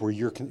rebuked where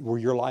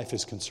your life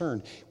is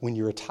concerned when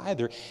you're a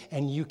tither,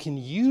 and you can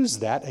use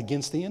that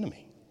against the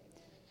enemy.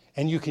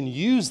 And you can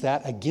use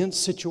that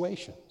against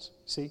situations.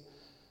 See?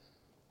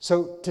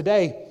 So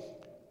today,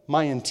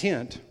 my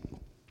intent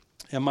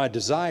and my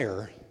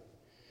desire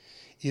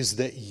is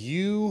that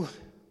you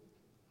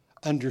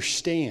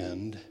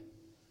understand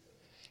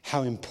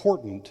how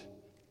important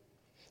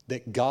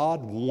that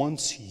God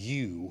wants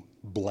you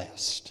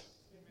blessed.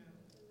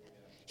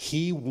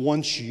 He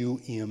wants you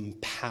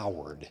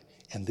empowered,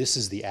 and this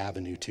is the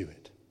avenue to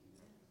it.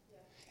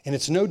 And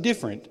it's no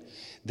different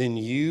than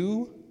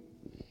you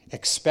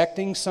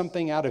expecting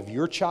something out of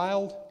your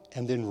child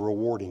and then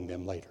rewarding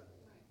them later.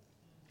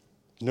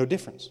 No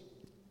difference.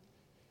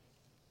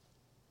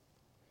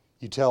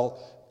 You tell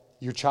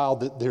your child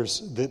that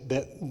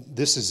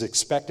this is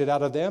expected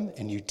out of them,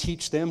 and you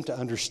teach them to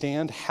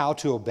understand how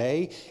to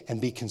obey and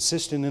be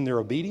consistent in their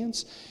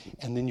obedience,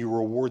 and then you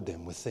reward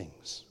them with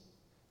things.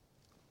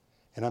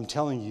 And I'm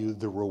telling you,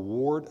 the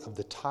reward of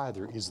the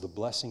tither is the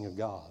blessing of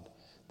God,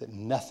 that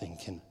nothing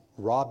can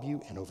rob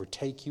you and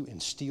overtake you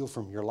and steal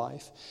from your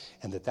life,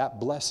 and that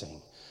blessing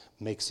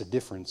makes a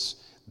difference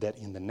that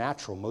in the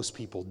natural most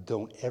people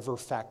don't ever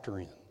factor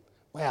in.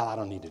 Well, I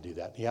don't need to do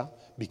that. Yeah,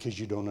 because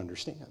you don't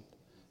understand.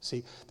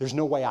 See, there's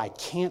no way I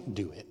can't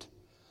do it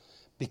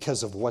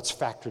because of what's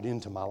factored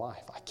into my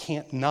life. I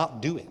can't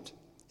not do it.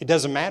 It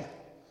doesn't matter.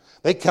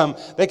 They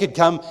could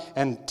come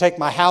and take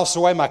my house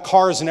away, my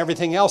cars and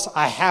everything else.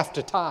 I have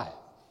to tithe.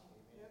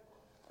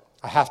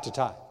 I have to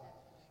tithe.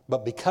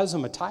 But because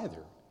I'm a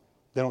tither,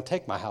 they don't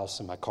take my house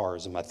and my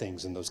cars and my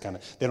things and those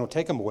they don't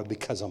take them away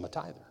because I'm a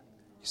tither.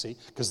 You see,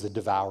 because the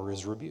devourer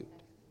is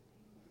rebuked.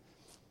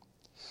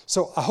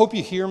 So I hope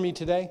you hear me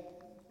today.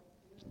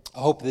 I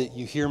hope that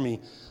you hear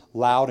me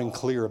loud and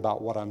clear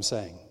about what I'm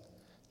saying.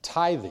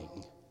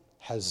 Tithing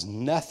has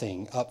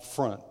nothing up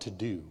front to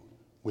do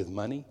with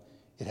money.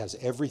 It has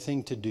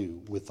everything to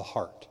do with the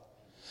heart.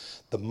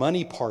 The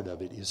money part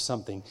of it is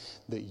something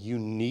that you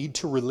need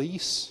to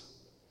release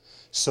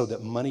so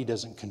that money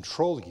doesn't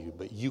control you,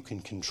 but you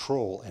can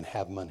control and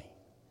have money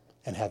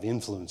and have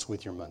influence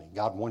with your money.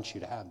 God wants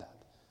you to have that.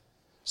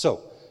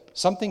 So,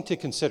 something to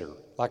consider.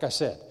 Like I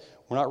said,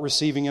 we're not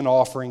receiving an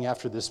offering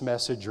after this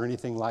message or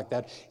anything like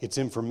that. It's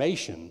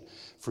information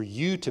for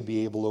you to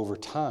be able over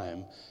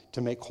time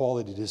to make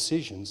quality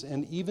decisions.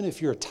 And even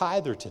if you're a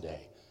tither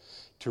today,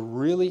 to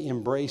really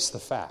embrace the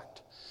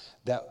fact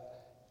that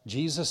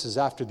Jesus is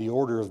after the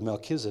order of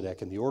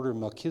Melchizedek, and the order of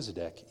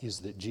Melchizedek is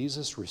that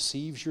Jesus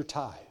receives your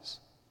tithes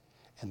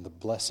and the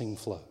blessing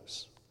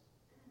flows.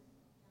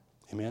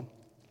 Amen?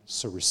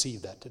 So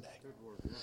receive that today.